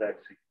COVID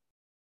vaccine?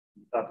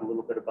 You talked a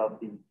little bit about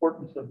the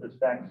importance of this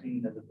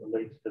vaccine as it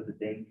relates to the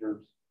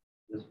dangers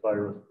this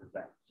virus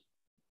presents.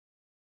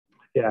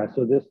 Yeah,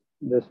 so the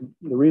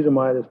reason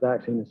why this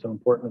vaccine is so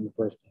important in the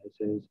first place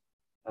is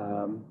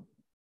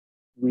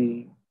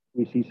we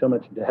see so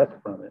much death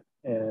from it,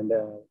 and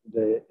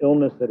the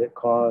illness that it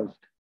caused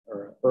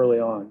early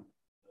on,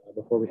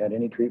 before we had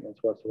any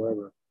treatments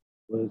whatsoever,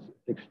 was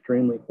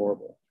extremely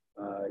horrible.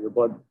 Your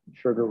blood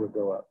sugar would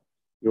go up.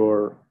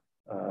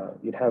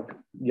 You'd have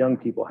young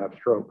people have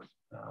strokes.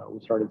 We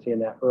started seeing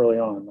that early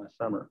on last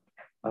summer,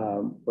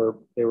 where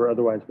they were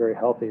otherwise very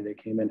healthy. They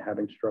came in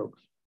having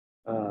strokes,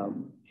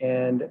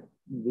 and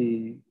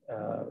the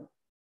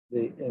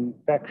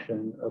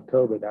infection of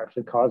COVID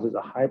actually causes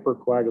a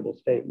hypercoagulable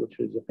state, which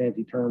is a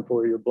fancy term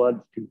for your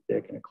blood's too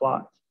thick and it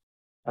clots.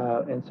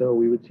 And so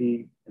we would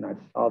see, and I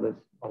saw this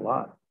a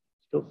lot,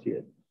 still see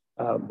it,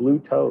 blue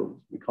toes.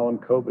 We call them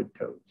COVID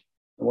toes.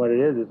 And what it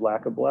is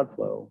lack of blood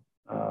flow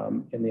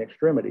in the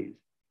extremities.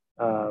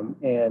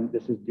 And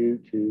this is due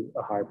to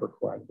a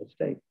hypercoagulable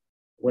state.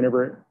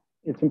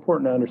 It's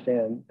important to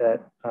understand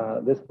that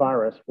this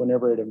virus,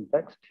 whenever it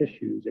infects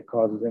tissues, it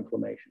causes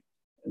inflammation.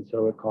 And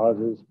so it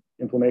causes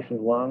inflammation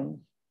of the lungs,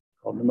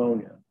 called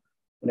pneumonia.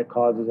 When it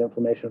causes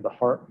inflammation of the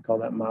heart, we call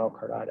that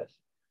myocarditis.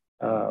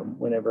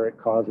 Whenever it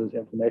causes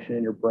inflammation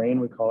in your brain,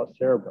 we call it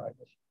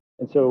cerebritis.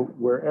 And so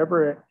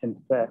wherever it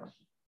infects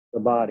the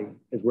body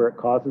is where it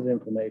causes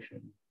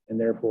inflammation, and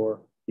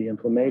therefore the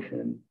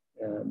inflammation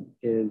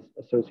is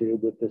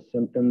associated with the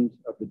symptoms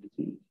of the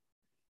disease.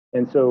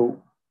 And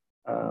so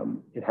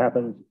it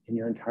happens in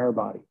your entire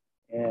body.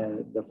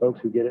 And the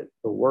folks who get it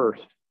the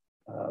worst,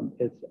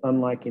 it's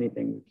unlike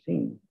anything we've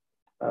seen.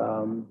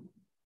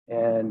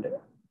 In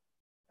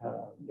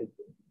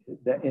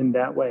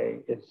that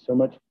way, it's so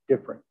much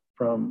different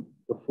from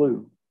the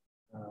flu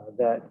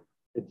that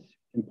it's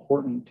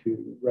important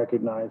to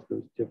recognize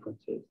those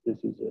differences.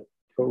 This is a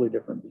totally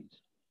different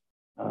beast.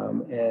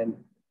 And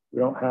we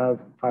don't have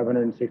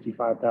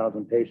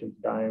 565,000 patients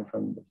dying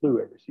from the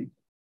flu every season.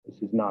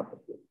 This is not the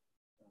flu.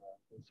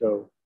 And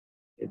so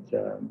it's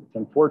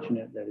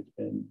unfortunate that it's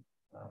been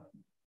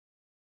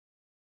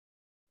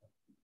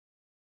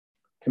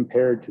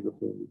compared to the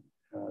flu,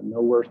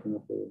 no worse than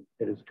the flu.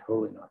 It is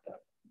totally not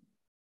that.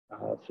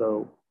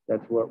 So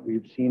that's what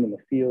we've seen in the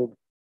field.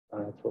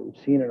 That's what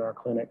we've seen in our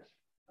clinics.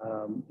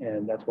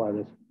 And that's why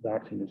this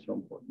vaccine is so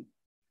important.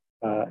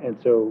 And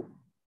so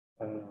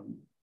I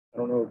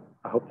don't know,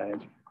 I hope that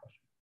answers your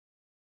question.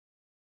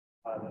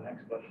 The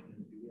next question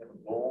is, do we have a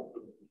goal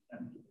for the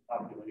percentage of the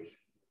population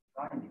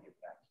trying to get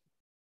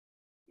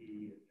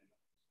vaccinated?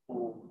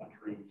 School,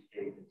 country,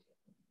 state, etc.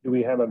 Do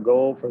we have a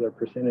goal for the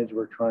percentage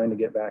we're trying to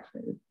get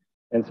vaccinated?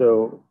 And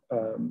so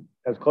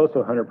as close to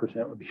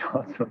 100% would be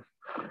awesome.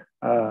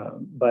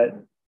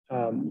 But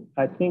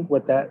I think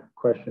what that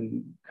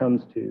question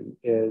comes to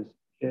is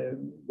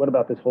what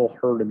about this whole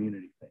herd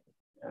immunity thing?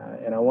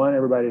 And I want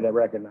everybody to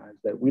recognize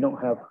that we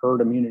don't have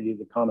herd immunity to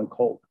the common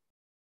cold.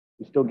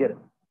 We still get it,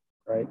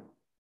 right?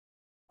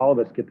 All of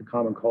us get the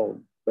common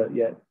cold, but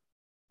yet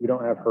we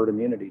don't have herd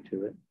immunity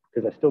to it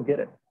because I still get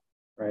it,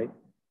 right?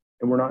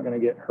 And we're not going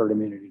to get herd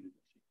immunity to this.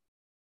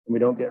 And we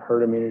don't get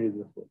herd immunity to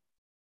the flu.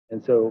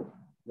 And so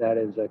that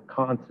is a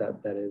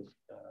concept that is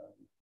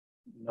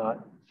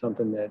not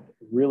something that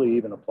really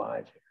even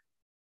applies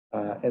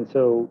here. And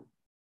so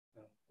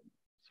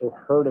so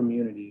herd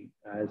immunity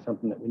is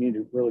something that we need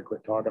to really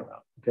quit talking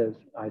about, because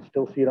I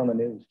still see it on the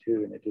news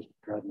too, and it just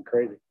drives me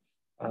crazy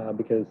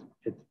because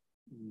it's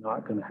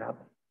not going to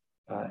happen.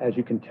 As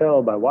you can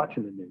tell by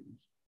watching the news,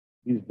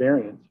 these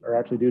variants are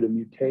actually due to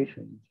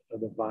mutations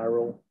of the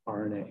viral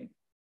RNA.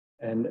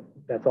 And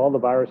that's all the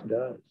virus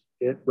does.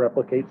 It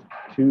replicates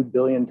 2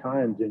 billion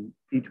times in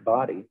each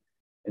body.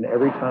 And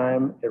every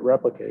time it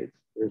replicates,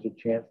 there's a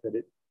chance that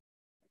it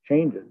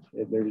changes.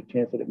 There's a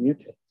chance that it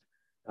mutates.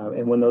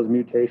 And when those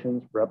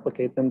mutations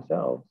replicate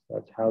themselves,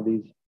 that's how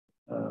these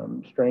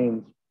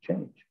strains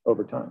change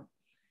over time.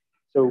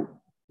 So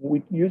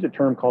we use a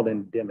term called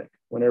endemic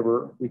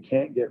whenever we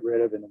can't get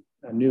rid of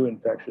a new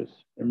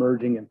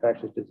emerging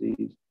infectious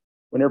disease.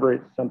 Whenever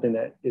it's something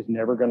that is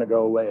never going to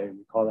go away,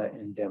 we call that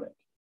endemic.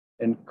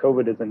 And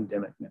COVID is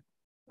endemic now.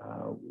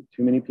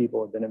 Too many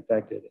people have been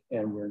infected,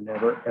 and we're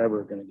never,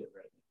 ever going to get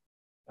rid of it.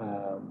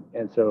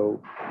 And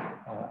so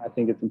I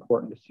think it's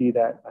important to see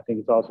that. I think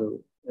it's also,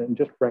 and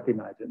just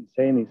recognize it and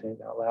saying these things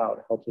out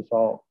loud helps us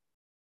all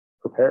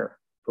prepare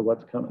for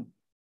what's coming.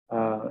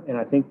 And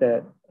I think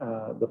that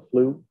the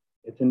flu,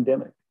 it's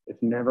endemic.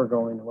 It's never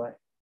going away.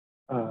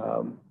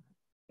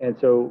 And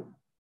so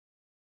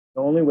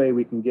the only way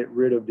we can get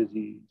rid of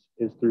disease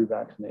is through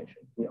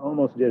vaccination. We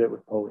almost did it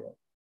with polio.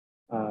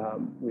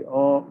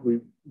 We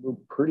were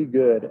pretty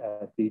good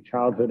at the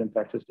childhood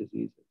infectious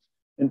diseases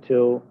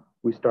until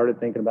we started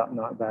thinking about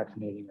not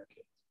vaccinating our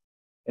kids.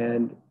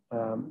 And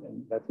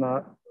that's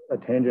not a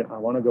tangent I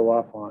want to go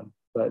off on,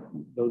 but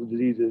those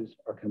diseases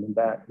are coming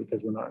back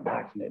because we're not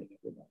vaccinating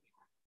everybody.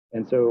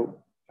 And so,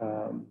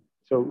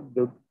 so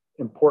the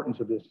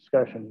importance of this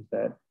discussion is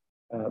that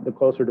the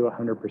closer to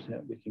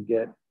 100% we can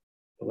get,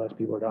 the less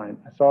people are dying.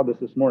 I saw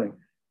this morning.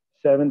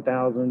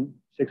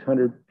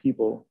 7,600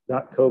 people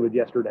got COVID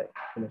yesterday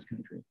in this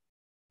country.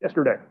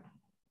 Yesterday.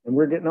 And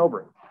we're getting over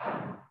it.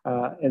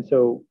 And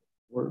so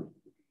we're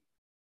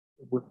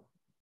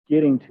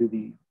getting to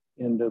the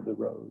end of the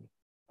road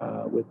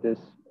with this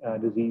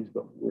disease,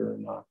 but we're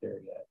not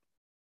there yet.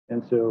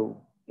 And so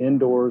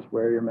indoors,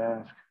 wear your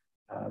mask,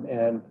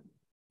 and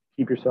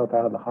keep yourself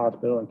out of the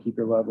hospital and keep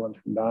your loved ones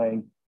from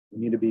dying. We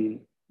need to be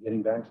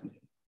getting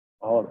vaccinated,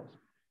 all of us.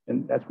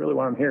 And that's really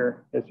why I'm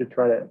here, is to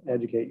try to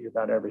educate you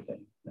about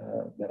everything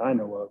that I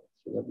know of,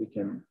 so that we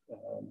can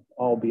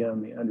all be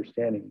on the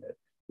understanding that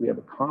we have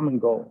a common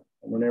goal,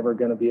 and we're never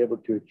going to be able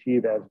to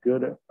achieve as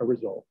good a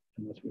result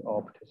unless we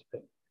all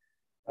participate.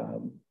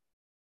 So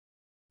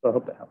I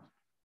hope that helps.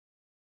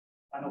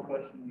 Final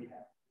question we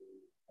have.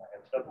 I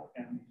have several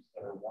families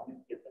that are wanting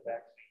to get the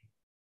vaccine,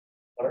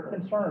 but are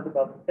concerned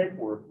about the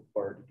paperwork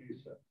required to do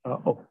so.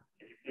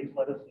 Can you please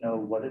let us know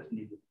what is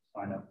needed to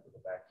sign up for the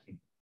vaccine?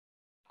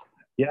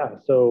 Yeah,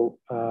 so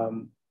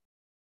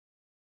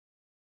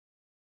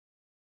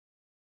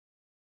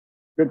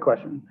good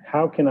question.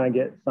 How can I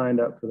get signed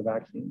up for the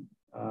vaccine?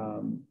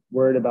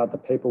 Worried about the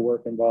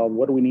paperwork involved.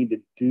 What do we need to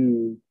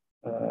do?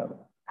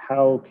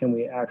 How can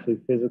we actually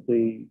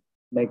physically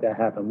make that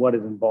happen? What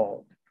is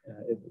involved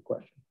is the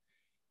question.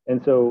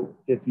 And so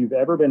if you've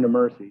ever been to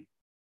Mercy,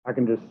 I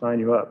can just sign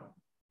you up,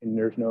 and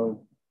there's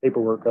no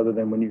paperwork other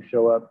than when you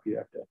show up, you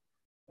have to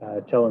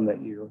tell them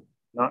that you're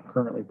not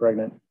currently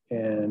pregnant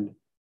and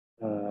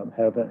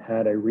haven't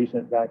had a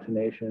recent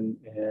vaccination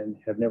and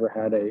have never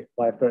had a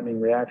life-threatening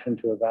reaction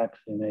to a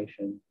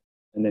vaccination,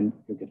 and then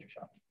you'll get your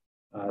shot.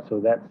 So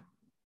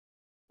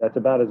that's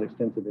about as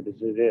extensive as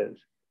it is.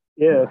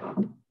 If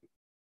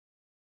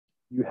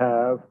you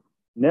have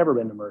never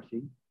been to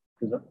Mercy,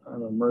 because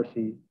I'm a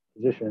Mercy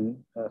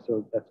physician,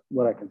 so that's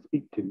what I can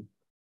speak to.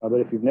 But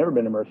if you've never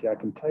been to Mercy, I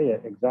can tell you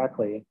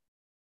exactly,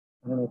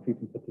 I don't know if you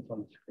can put this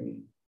on the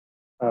screen.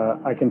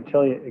 I can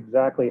tell you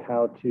exactly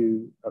how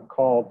to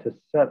call to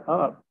set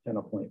up an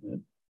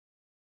appointment.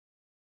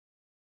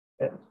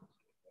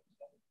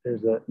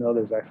 There's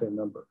actually a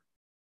number.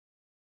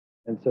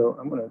 And so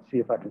I'm going to see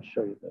if I can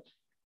show you this.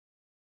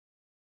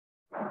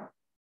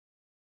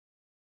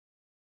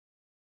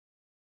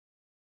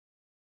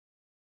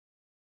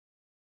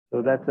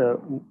 So that's a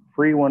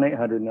free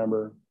 1-800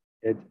 number.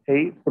 It's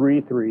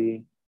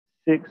 364-6777.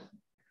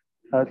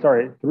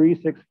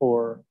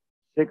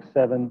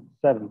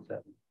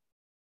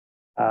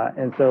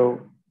 And so,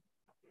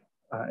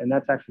 and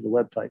that's actually the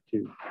website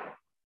too,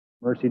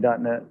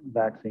 mercy.net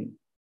vaccine.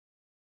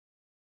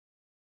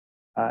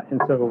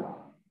 And so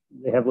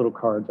they have little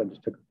cards. I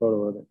just took a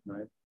photo of it,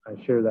 and I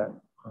share that,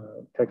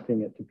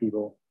 texting it to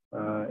people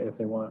if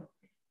they want.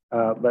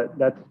 But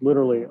that's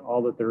literally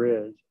all that there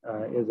is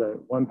a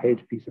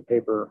one-page piece of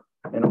paper,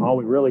 and all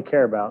we really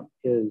care about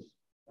is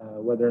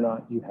whether or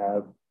not you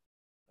have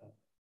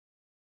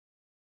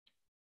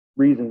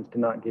reasons to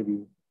not give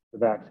you the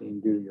vaccine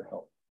due to your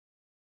health.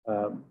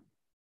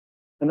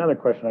 Another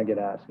question I get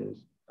asked is,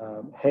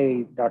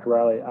 hey, Dr.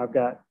 Riley, I've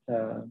got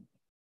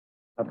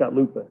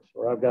lupus,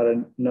 or I've got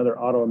another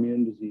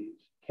autoimmune disease.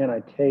 Can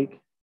I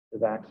take the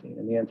vaccine?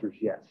 And the answer is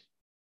yes.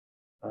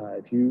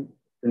 If you're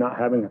not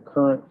having a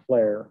current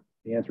flare,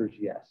 the answer is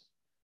yes.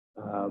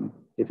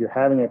 If you're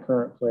having a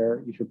current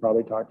flare, you should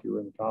probably talk to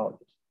your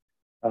rheumatologist.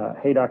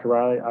 Hey, Dr.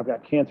 Riley, I've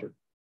got cancer.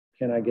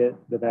 can I get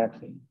the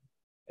vaccine?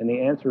 And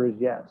the answer is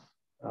yes.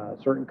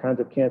 Certain kinds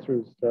of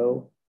cancers,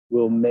 though,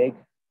 will make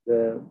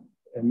the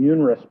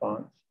immune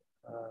response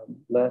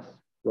less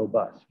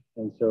robust.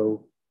 And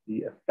so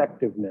the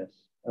effectiveness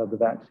of the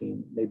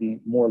vaccine may be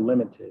more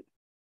limited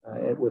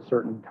with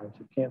certain types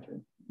of cancer.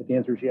 But the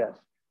answer is yes.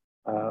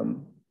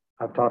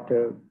 I've talked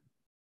to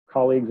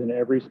colleagues in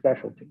every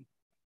specialty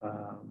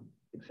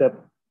except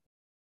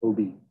OB.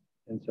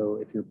 And so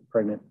if you're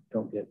pregnant,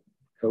 don't get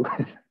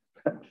COVID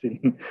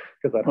vaccine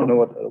because I don't know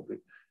what that'll be.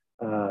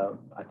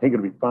 I think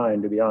it'll be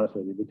fine, to be honest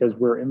with you, because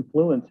we're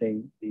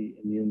influencing the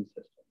immune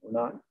system. We're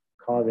not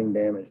causing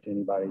damage to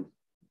anybody's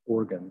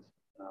organs.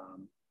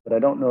 But I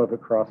don't know if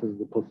it crosses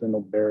the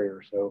placental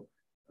barrier. So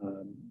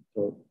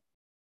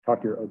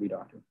talk to your OB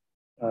doctor.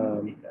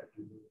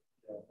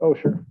 Oh,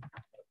 sure.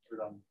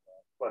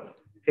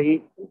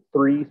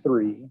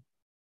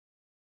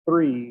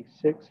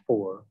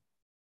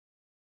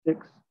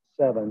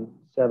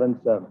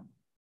 833-364-6777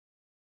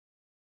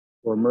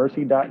 or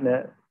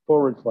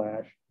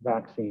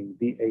mercy.net/vaccine,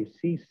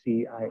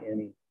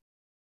 VACCINE.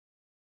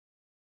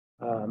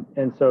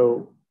 And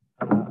so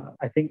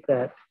I think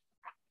that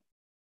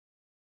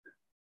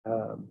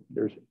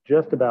there's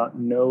just about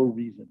no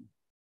reason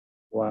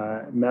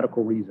why,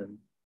 medical reason.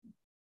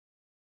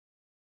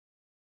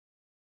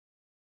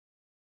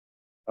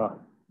 Can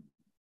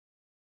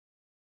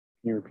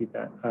you repeat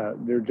that?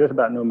 There's just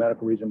about no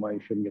medical reason why you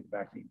shouldn't get the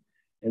vaccine.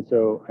 And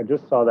so I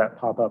just saw that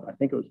pop up. I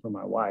think it was from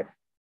my wife,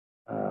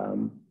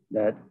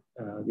 that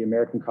the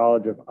American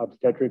College of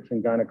Obstetrics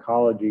and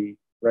Gynecology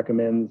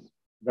recommends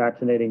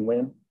vaccinating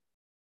when?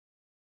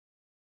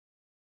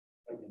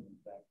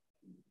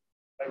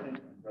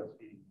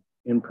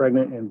 In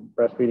pregnant and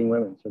breastfeeding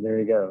women. So there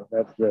you go.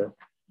 That's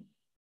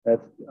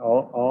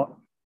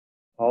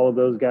all of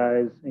those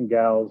guys and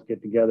gals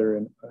get together,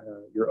 and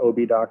your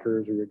OB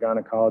doctors or your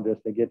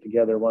gynecologists, they get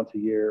together once a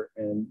year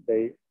and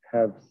they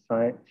have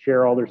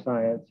share all their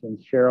science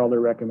and share all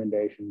their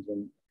recommendations,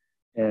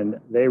 and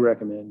they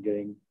recommend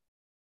getting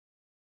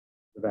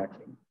the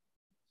vaccine.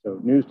 So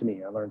news to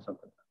me, I learned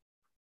something.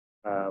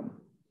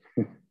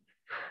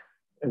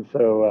 And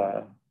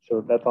so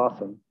that's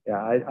awesome.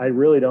 Yeah, I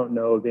really don't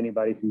know of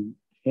anybody who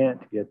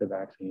can't get the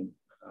vaccine,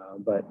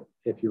 but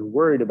if you're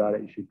worried about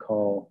it, you should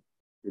call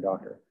your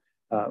doctor.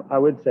 I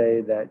would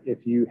say that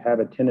if you have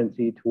a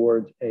tendency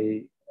towards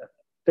a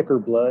thicker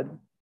blood,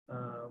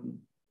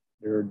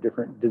 there are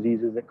different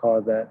diseases that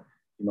cause that.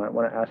 You might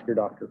want to ask your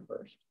doctor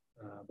first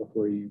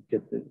before you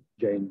get the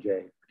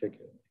J&J,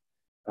 particularly,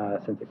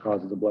 since it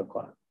causes a blood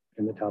clot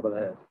in the top of the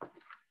head.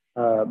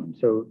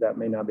 So that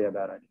may not be a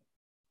bad idea.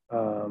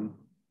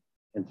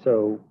 And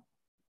so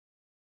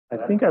I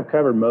think I've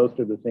covered most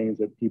of the things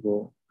that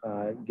people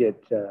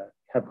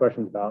have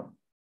questions about.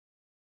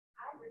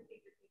 I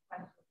received a few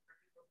questions from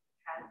people who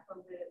had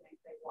COVID and they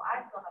say, well,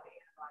 I still have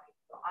antibodies,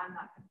 so I'm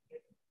not going to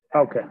get the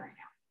vaccine right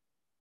now.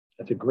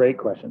 That's a great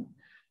question.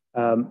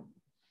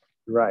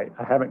 Right,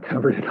 I haven't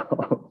covered it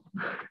all.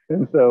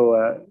 And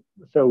so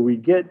we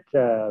get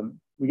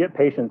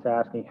patients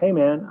asking, hey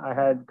man, I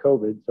had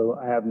COVID, so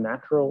I have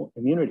natural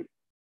immunity.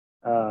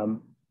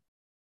 So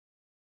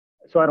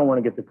I don't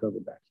want to get the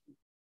COVID vaccine.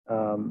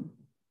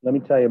 Let me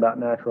tell you about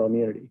natural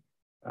immunity.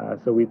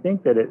 So we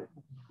think that it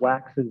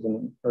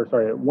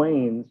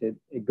wanes,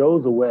 it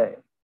goes away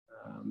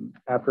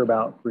after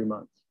about 3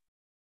 months.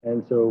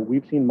 And so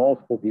we've seen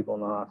multiple people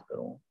in the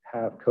hospital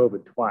have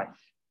COVID twice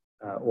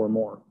or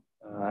more.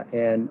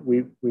 And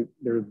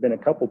there's been a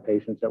couple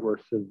patients that were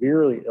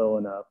severely ill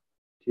enough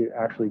to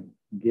actually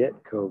get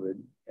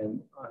COVID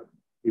and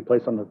be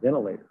placed on the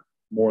ventilator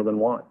more than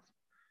once.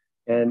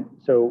 And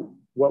so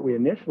what we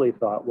initially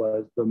thought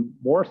was the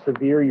more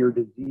severe your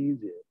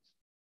disease is,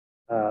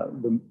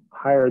 the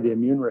higher the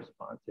immune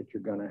response that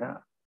you're going to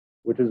have,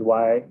 which is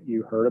why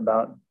you heard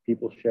about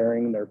people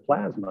sharing their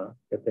plasma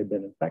if they've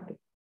been infected.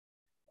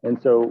 And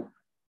so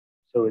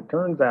it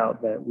turns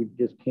out that we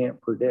just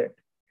can't predict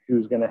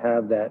who's going to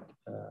have that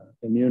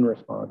immune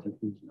response and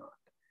who's not.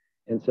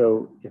 And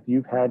so if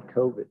you've had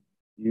COVID,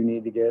 you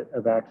need to get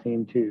a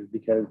vaccine too,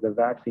 because the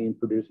vaccine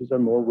produces a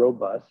more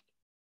robust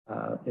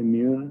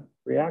immune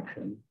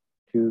reaction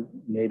to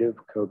native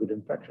COVID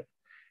infection.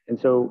 And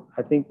so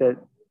I think that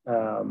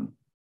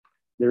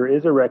there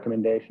is a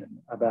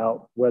recommendation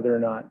about whether or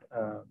not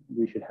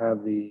we should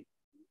have the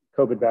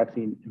COVID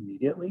vaccine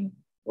immediately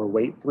or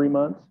wait 3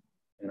 months.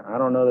 And I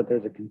don't know that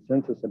there's a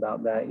consensus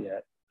about that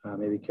yet.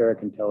 Maybe Kara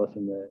can tell us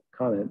in the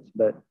comments,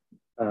 but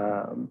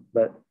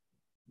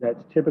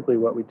that's typically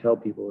what we tell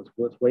people is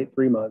let's wait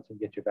 3 months and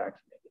get you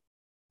vaccinated.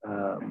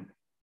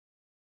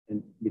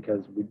 And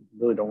because we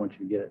really don't want you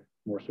to get it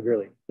more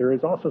severely. There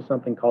is also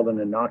something called an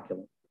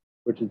inoculant,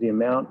 which is the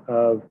amount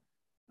of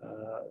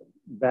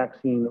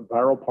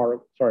viral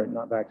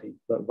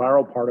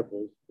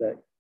particles that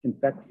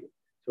infect you.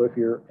 So if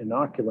your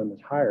inoculant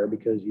is higher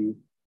because you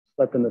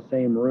slept in the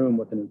same room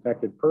with an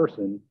infected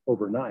person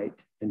overnight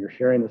and you're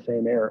sharing the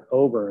same air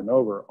over and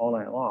over all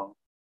night long,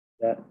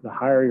 that the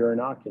higher your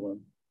inoculum,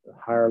 the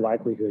higher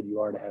likelihood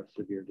you are to have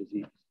severe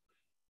disease.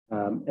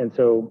 And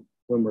so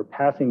when we're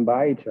passing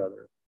by each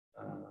other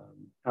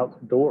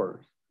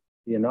outdoors,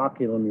 the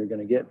inoculum you're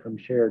going to get from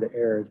share to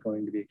air is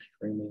going to be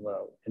extremely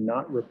low and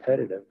not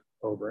repetitive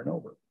over and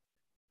over.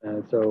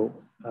 And so,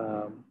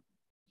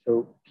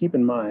 so keep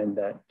in mind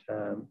that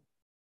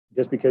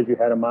just because you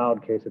had a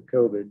mild case of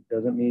COVID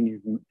doesn't mean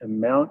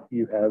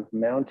you have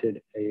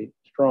mounted a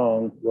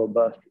strong,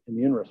 robust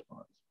immune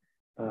response.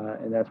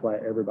 And that's why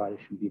everybody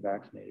should be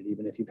vaccinated,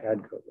 even if you've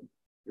had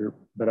COVID.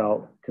 But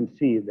I'll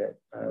concede that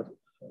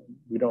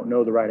we don't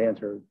know the right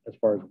answer as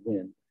far as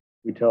when.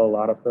 We tell a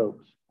lot of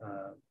folks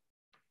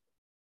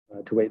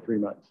to wait 3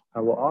 months.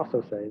 I will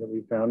also say that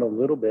we found a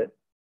little bit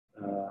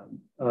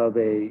of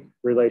a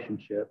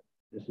relationship.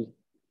 This is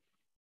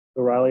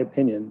O'Reilly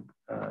opinion,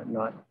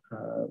 not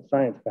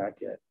science fact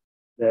yet,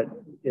 that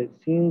it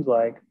seems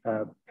like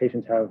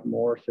patients have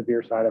more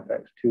severe side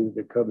effects to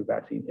the COVID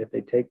vaccine if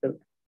they take the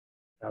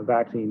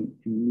vaccine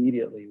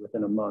immediately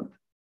within a month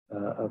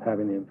of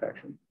having the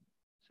infection.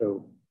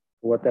 So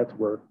for what that's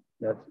worth,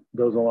 that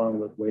goes along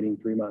with waiting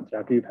 3 months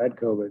after you've had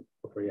COVID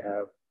before you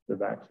have the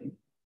vaccine.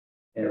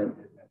 And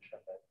the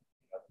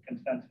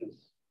consensus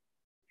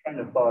train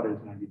of thought is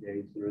 90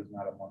 days. There is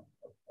not a month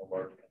of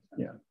large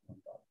consensus.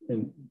 Yeah.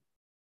 And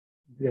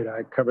did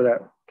I cover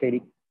that,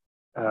 Katie?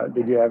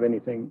 Did you have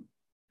anything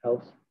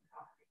else?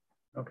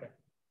 Okay.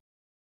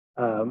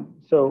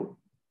 So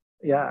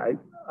yeah,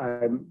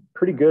 I'm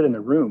pretty good in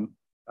the room,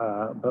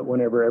 but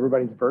whenever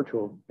everybody's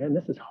virtual, man,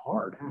 this is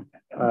hard.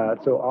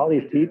 So all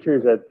these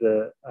teachers at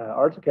the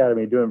Arts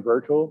Academy doing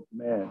virtual,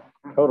 man,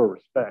 total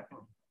respect.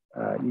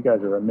 You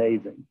guys are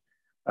amazing.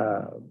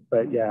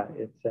 But yeah,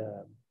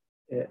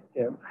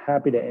 I'm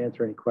happy to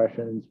answer any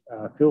questions.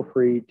 Feel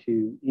free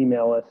to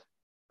email us.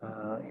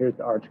 Here's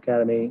the Arts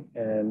Academy,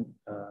 and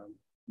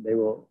they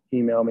will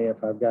email me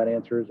if I've got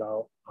answers.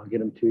 I'll get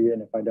them to you,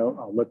 and if I don't,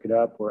 I'll look it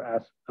up or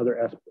ask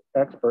other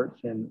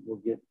experts, and we'll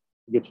get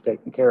you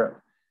taken care of.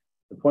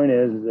 The point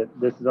is that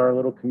this is our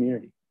little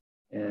community,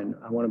 and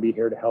I want to be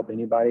here to help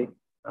anybody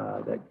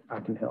that I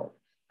can help.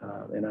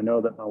 And I know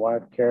that my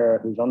wife, Kara,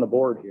 who's on the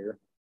board here,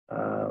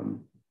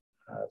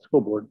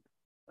 school board,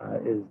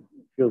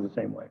 feels the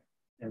same way.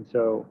 And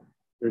so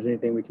if there's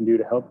anything we can do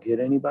to help get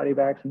anybody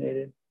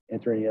vaccinated,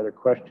 answer any other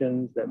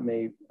questions that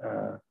may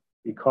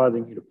be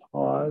causing you to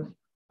pause,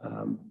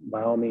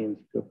 by all means,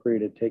 feel free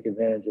to take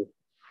advantage of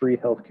free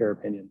healthcare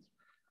opinions,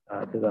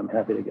 because I'm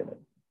happy to give it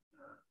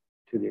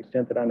to the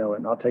extent that I know it.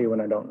 And I'll tell you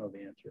when I don't know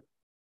the answer.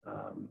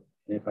 And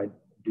if I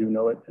do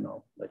know it, then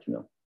I'll let you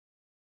know.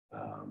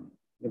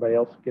 Anybody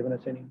else giving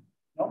us any?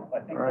 No, I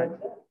think that's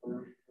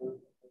it.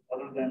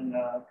 Other than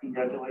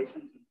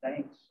congratulations and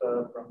thanks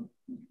from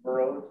Mr.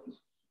 Burrows, Mr.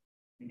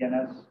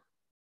 McGinnis,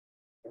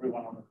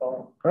 everyone on the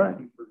call. All right.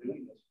 Thank you for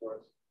doing this for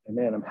us.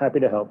 Amen. I'm happy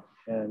to help.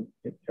 And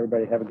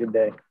everybody have a good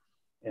day.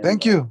 And,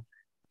 thank you.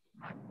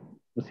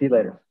 We'll see you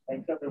later.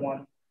 Thanks,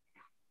 everyone.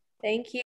 Thank you.